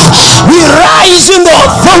are, we rise in the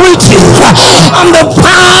authority and the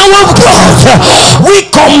power of God. We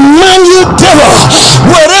command you, devil,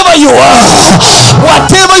 wherever you are,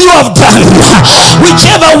 whatever you have done,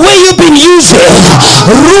 whichever way you've been using,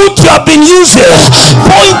 route you have been using,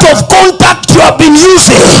 point of contact you have been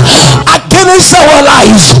using against our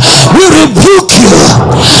lives, we rebuke you,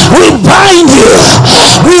 we bind you,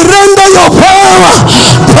 we render your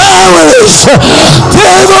power powerless.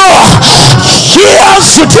 Devil, hear us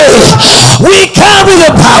today. We carry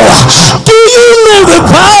the power. Do you know the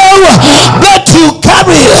power that you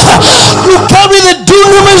carry? You carry the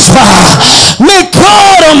dunamis power. May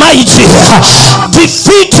God Almighty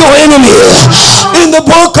defeat your enemy. In the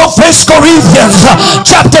book of 1 Corinthians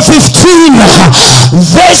chapter 15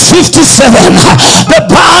 verse 57, the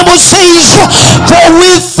Bible says, for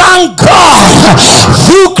we thank God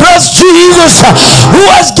through Christ Jesus who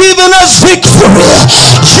has given us victory.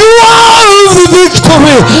 You are the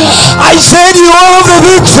victory. I said you are the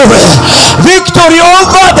victory. Victory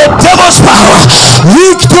over the devil's power.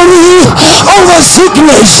 Victory over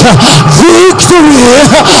sickness. Victory.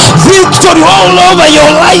 Victory all over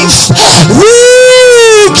your life.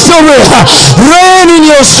 Victory. Reign in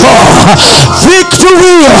your soul.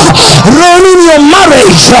 Victory. Reign in your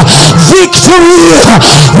marriage. Victory.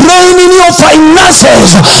 Reign in your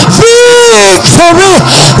finances. Victory.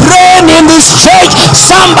 Reign in this church.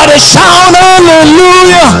 Somebody shout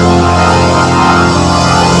hallelujah.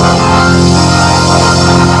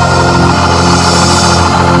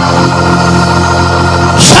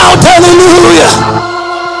 Shout hallelujah.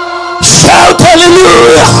 Shout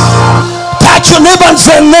hallelujah. Touch your neighbor and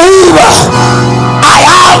say, neighbor, I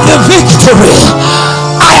have the victory.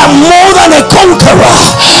 I am more than a conqueror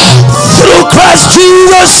through Christ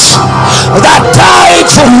Jesus that died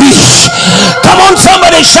for me. Come on,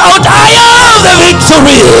 somebody shout, I have the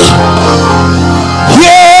victory.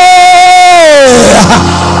 Yeah.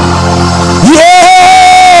 Yeah.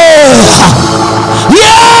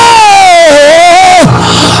 Yeah.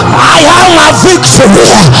 I have my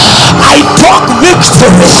victory. I talk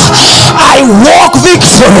victory. I walk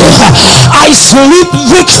victory. I sleep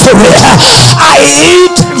victory. I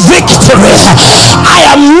eat victory. I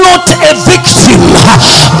am not a victim,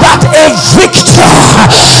 but a victor.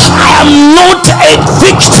 I am not a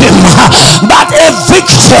victim, but a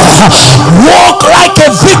victor. Walk like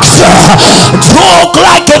a victor. Talk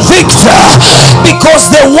like a victor, because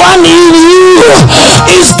the one in you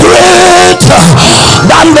is greater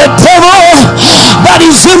than the devil that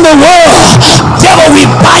is in the world. Devil, we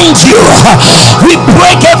bind you. We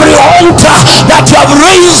break every altar that you have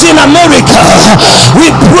raised in America.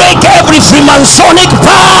 We break every every Freemasonic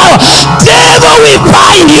power. Devil, we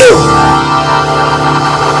bind you.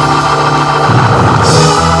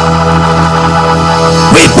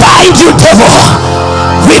 We bind you, devil.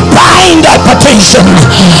 We bind hypertension.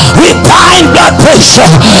 We bind blood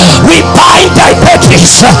pressure. We bind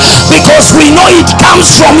diabetes because we know it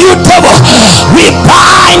comes from you, devil. We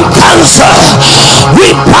bind cancer.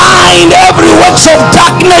 We bind every works of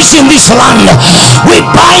darkness in this land. We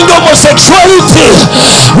bind homosexuality.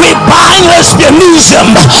 We bind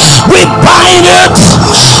lesbianism. We bind it.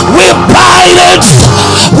 We bind it.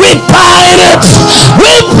 We bind it.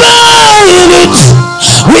 We bind it.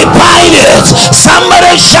 We bind it.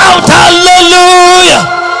 Somebody shout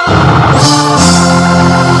hallelujah.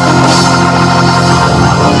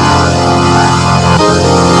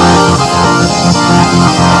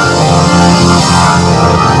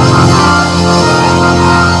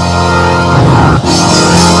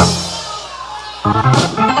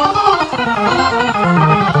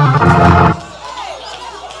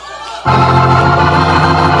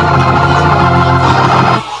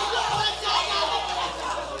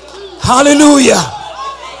 Hallelujah.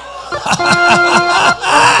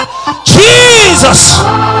 Jesus.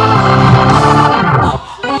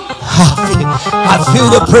 I feel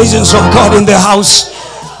the presence of God in the house.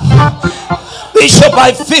 Bishop,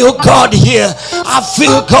 I feel God here. I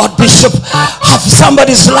feel God, Bishop.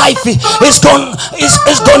 Somebody's life is going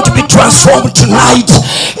to be transformed tonight.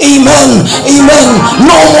 Amen. Amen.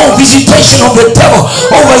 No more visitation of the devil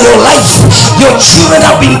over your life. Your children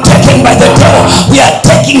have been taken by the devil. We are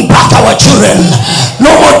taking back our children. No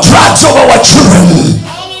more drugs over our children.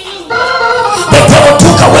 The devil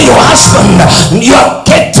took away your husband. You are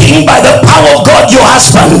getting, by the power of God, your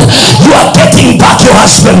husband. You are getting back your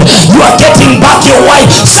husband. You are getting back your wife.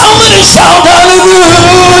 Somebody shout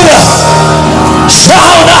hallelujah.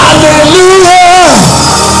 Shout hallelujah.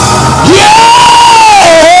 Yeah.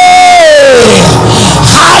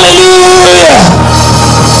 Hallelujah.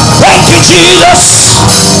 Thank you, Jesus.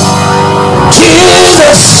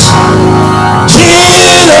 Jesus.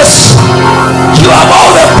 Jesus. You have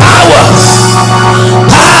all the power.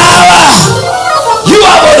 You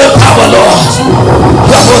have all the power, Lord.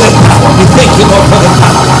 You have all the power. We thank you, Lord, for the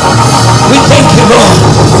power. We thank you, Lord.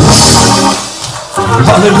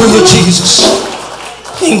 Hallelujah, Jesus.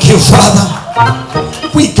 Thank you, Father.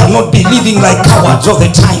 We cannot be living like cowards all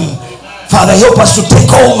the time. Father, help us to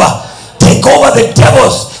take over the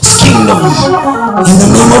devil's kingdom in the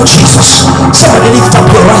name of Jesus. Somebody lift up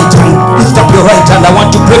your right hand. Lift up your right hand. I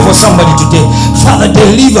want to pray for somebody today. Father,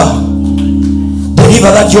 deliver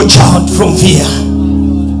that your child from fear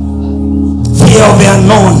of the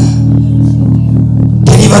unknown.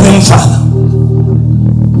 Deliver them, Father.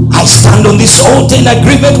 I stand on this altar in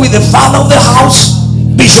agreement with the father of the house,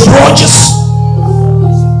 Bishop Rogers.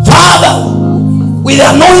 Father, with the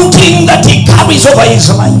anointing that he carries over his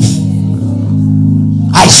life,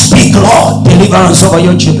 I speak, Lord, deliverance over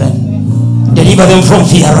your children. Deliver them from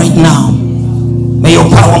fear right now. May your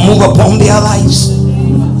power move upon their lives.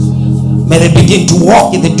 May they begin to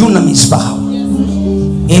walk in the dunamis power.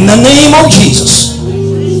 In the name of Jesus.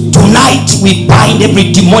 Tonight we bind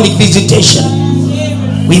every demonic visitation.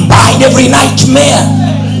 We bind every nightmare.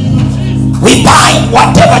 We bind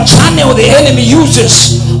whatever channel the enemy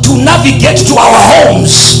uses to navigate to our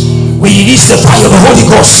homes. We release the fire of the Holy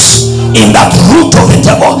Ghost in that root of the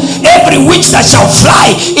devil. Every witch that shall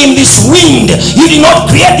fly in this wind, you did not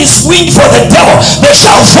create this wind for the devil. They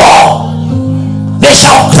shall fall. They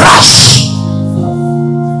shall crash.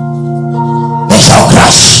 They shall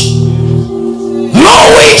crash. No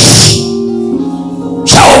witch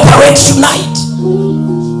shall operate tonight.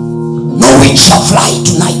 No witch shall fly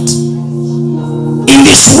tonight. In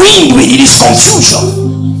this wind we release confusion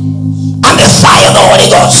and the fire of the Holy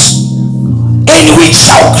Ghost. And we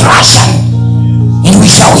shall crash, and we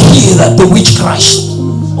shall hear that the witch crashed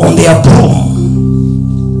on their broom.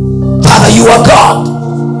 Father, you are God.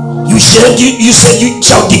 You said you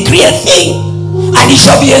shall decree a thing, and it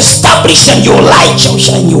shall be established, and your light shall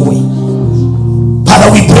shine your way.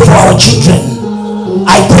 Father, we pray for our children.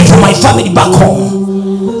 I pray for my family back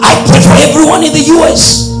home. I pray for everyone in the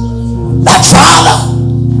US, that Father,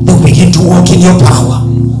 they'll begin to walk in your power.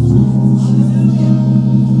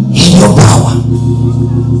 In your power.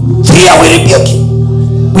 Fear, we rebuke you.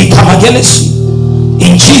 We come against you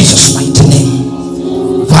in Jesus' mighty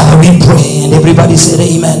name. Father, we pray, and everybody said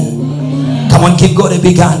amen. Come on, give God a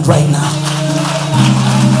big hand right now.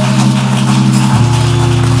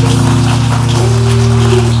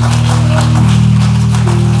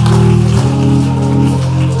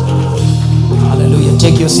 Hallelujah.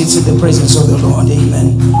 Take your seats in the presence of the Lord.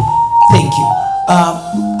 Amen. Thank you.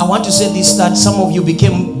 I want to say this, that some of you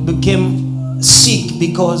became sick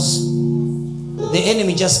because the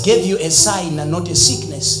enemy just gave you a sign and not a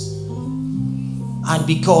sickness. And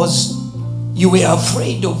because you were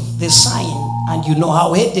afraid of the sign and you know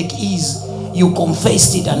how headache is, you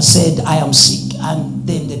confessed it and said, I am sick. And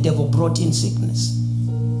then the devil brought in sickness.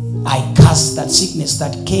 I cast that sickness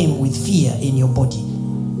that came with fear in your body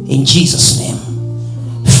in Jesus' name.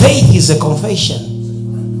 Faith is a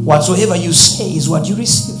confession. Whatsoever you say is what you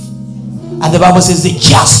receive. And the Bible says the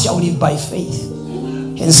just shall live by faith.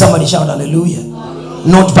 And somebody shout hallelujah.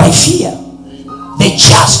 Not by fear. The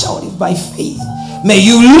just shall live by faith. May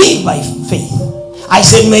you live by faith. I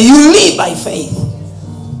said may you live by faith.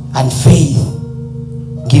 And faith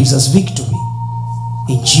gives us victory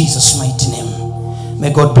in Jesus' mighty name.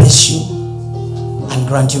 May God bless you and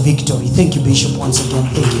grant you victory. Thank you, Bishop, once again.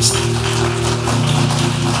 Thank you, sir.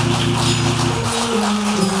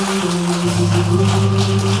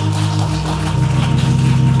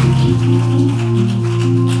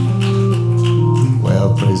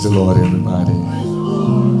 Well, praise the Lord, everybody.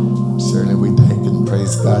 Certainly we thank and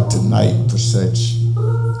praise God tonight for such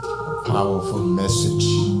a powerful message.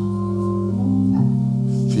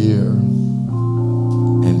 Fear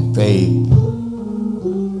and faith,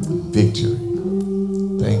 victory.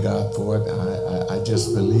 Thank God for it. I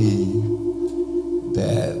just believe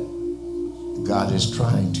that God is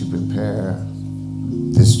trying to prepare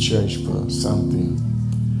this church for something.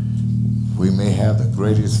 We may have the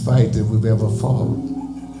greatest fight that we've ever fought,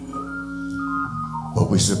 but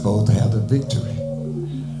we're supposed to have the victory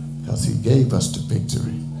because He gave us the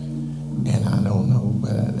victory. And I don't know,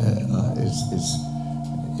 but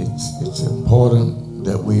it's important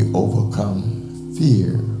that we overcome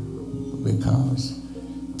fear, because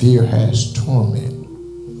fear has torment,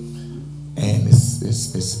 and it's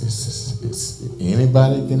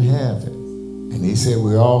anybody can have it. And He said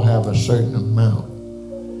we all have a certain amount,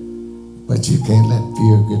 but you can't let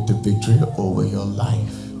fear get the victory over your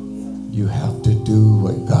life. You have to do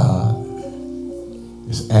what God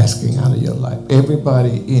is asking out of your life.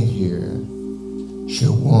 Everybody in here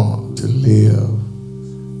should want to live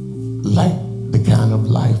like the kind of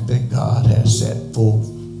life that God has set forth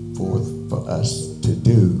for us to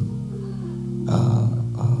do.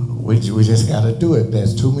 We just got to do it.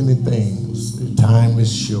 There's too many things. The time is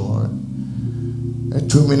short. There are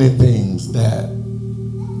too many things that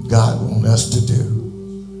God wants us to do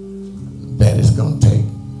that is going to take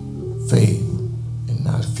faith and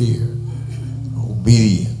not fear,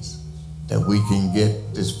 obedience, that we can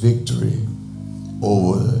get this victory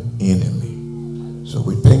over the enemy. So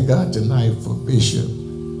we thank God tonight for Bishop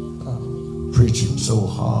preaching so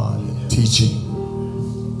hard and teaching,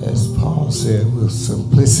 as Paul said, with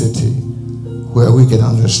simplicity, where we can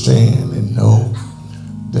understand and know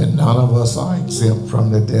that none of us are exempt from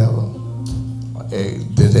the devil.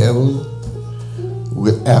 The devil,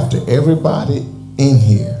 after everybody in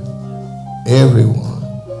here, everyone,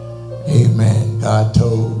 amen. God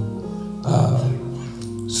told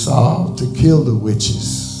Saul to kill the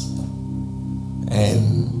witches,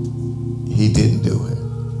 and he didn't do it.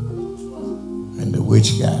 And the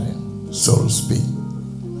witch got him, so to speak.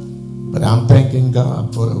 But I'm thanking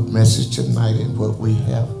God for the message tonight and what we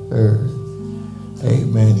have heard.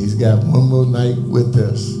 Amen. He's got one more night with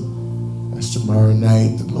us. That's tomorrow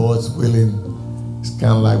night. The Lord's willing. It's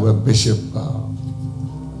kind of like what Bishop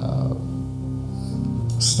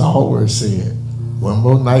Stalwart said. One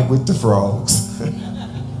more night with the frogs.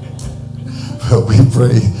 But we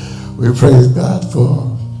praise God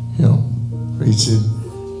for him preaching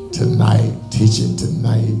tonight, teaching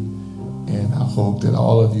tonight. And I hope that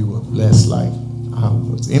all of you were blessed like I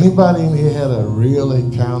was. Anybody in here had a real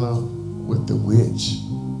encounter with the witch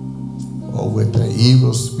or with the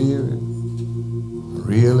evil spirit?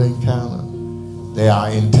 Real encounter. They are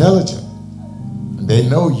intelligent. And they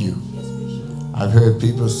know you. I've heard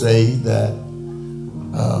people say that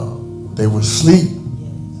they would sleep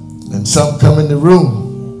and some come in the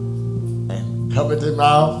room and covered their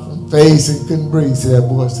mouth and face and couldn't breathe. See that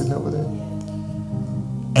boy sitting over there?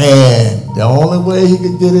 And the only way he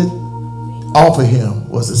could get it off of him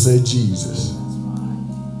was to say Jesus.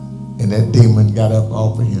 And that demon got up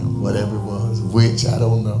off of him, whatever it was, which I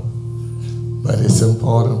don't know. But it's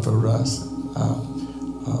important for us.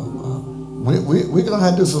 We're going to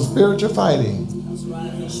have to do some spiritual fighting.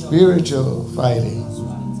 Spiritual fighting.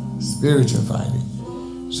 Spiritual fighting.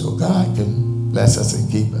 So God can bless us and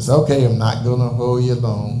keep us. Okay, I'm not going to hold you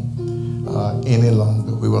long any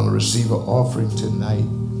longer. We want to receive an offering tonight.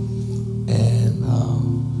 And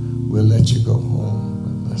we'll let you go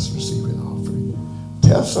home. But let's receive an offering.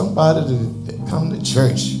 Tell somebody to come to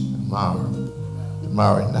church tomorrow. The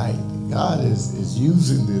tomorrow night. God is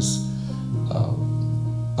using this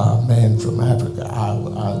man from Africa.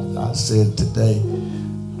 I said today,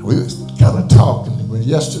 we was kind of talking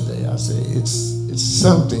yesterday. I said it's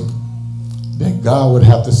something that God would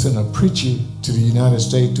have to send a preacher to the United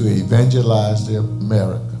States to evangelize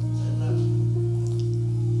America.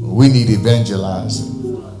 We need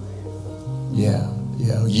evangelizing. Yeah.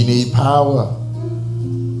 You need power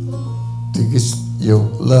to get your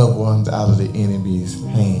loved ones out of the enemy's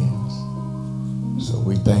hands. So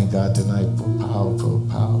we thank God tonight for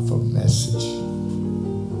powerful message.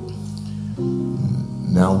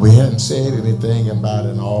 Now, we hadn't said anything about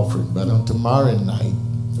an offering, but on tomorrow night,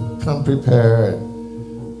 come prepared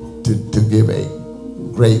to give a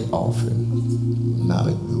great offering. Not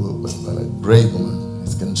a good one, but a great one.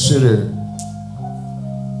 It's considered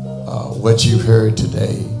what you've heard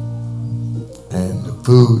today and the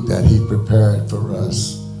food that he prepared for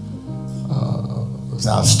us was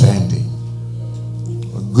outstanding.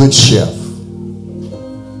 A good chef.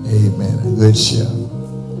 Amen. A good chef.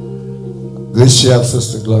 Good chef,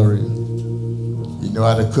 Sister Gloria. You know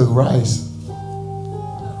how to cook rice.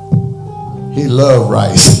 He loved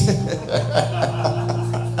rice.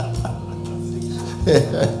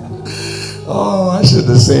 Oh, I shouldn't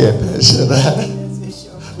have said that, should I?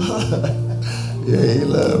 Yeah, he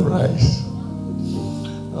loved rice.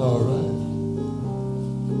 All right.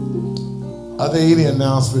 Are there any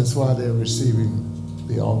announcements while they're receiving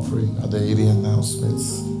the offering? Are there any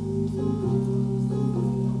announcements?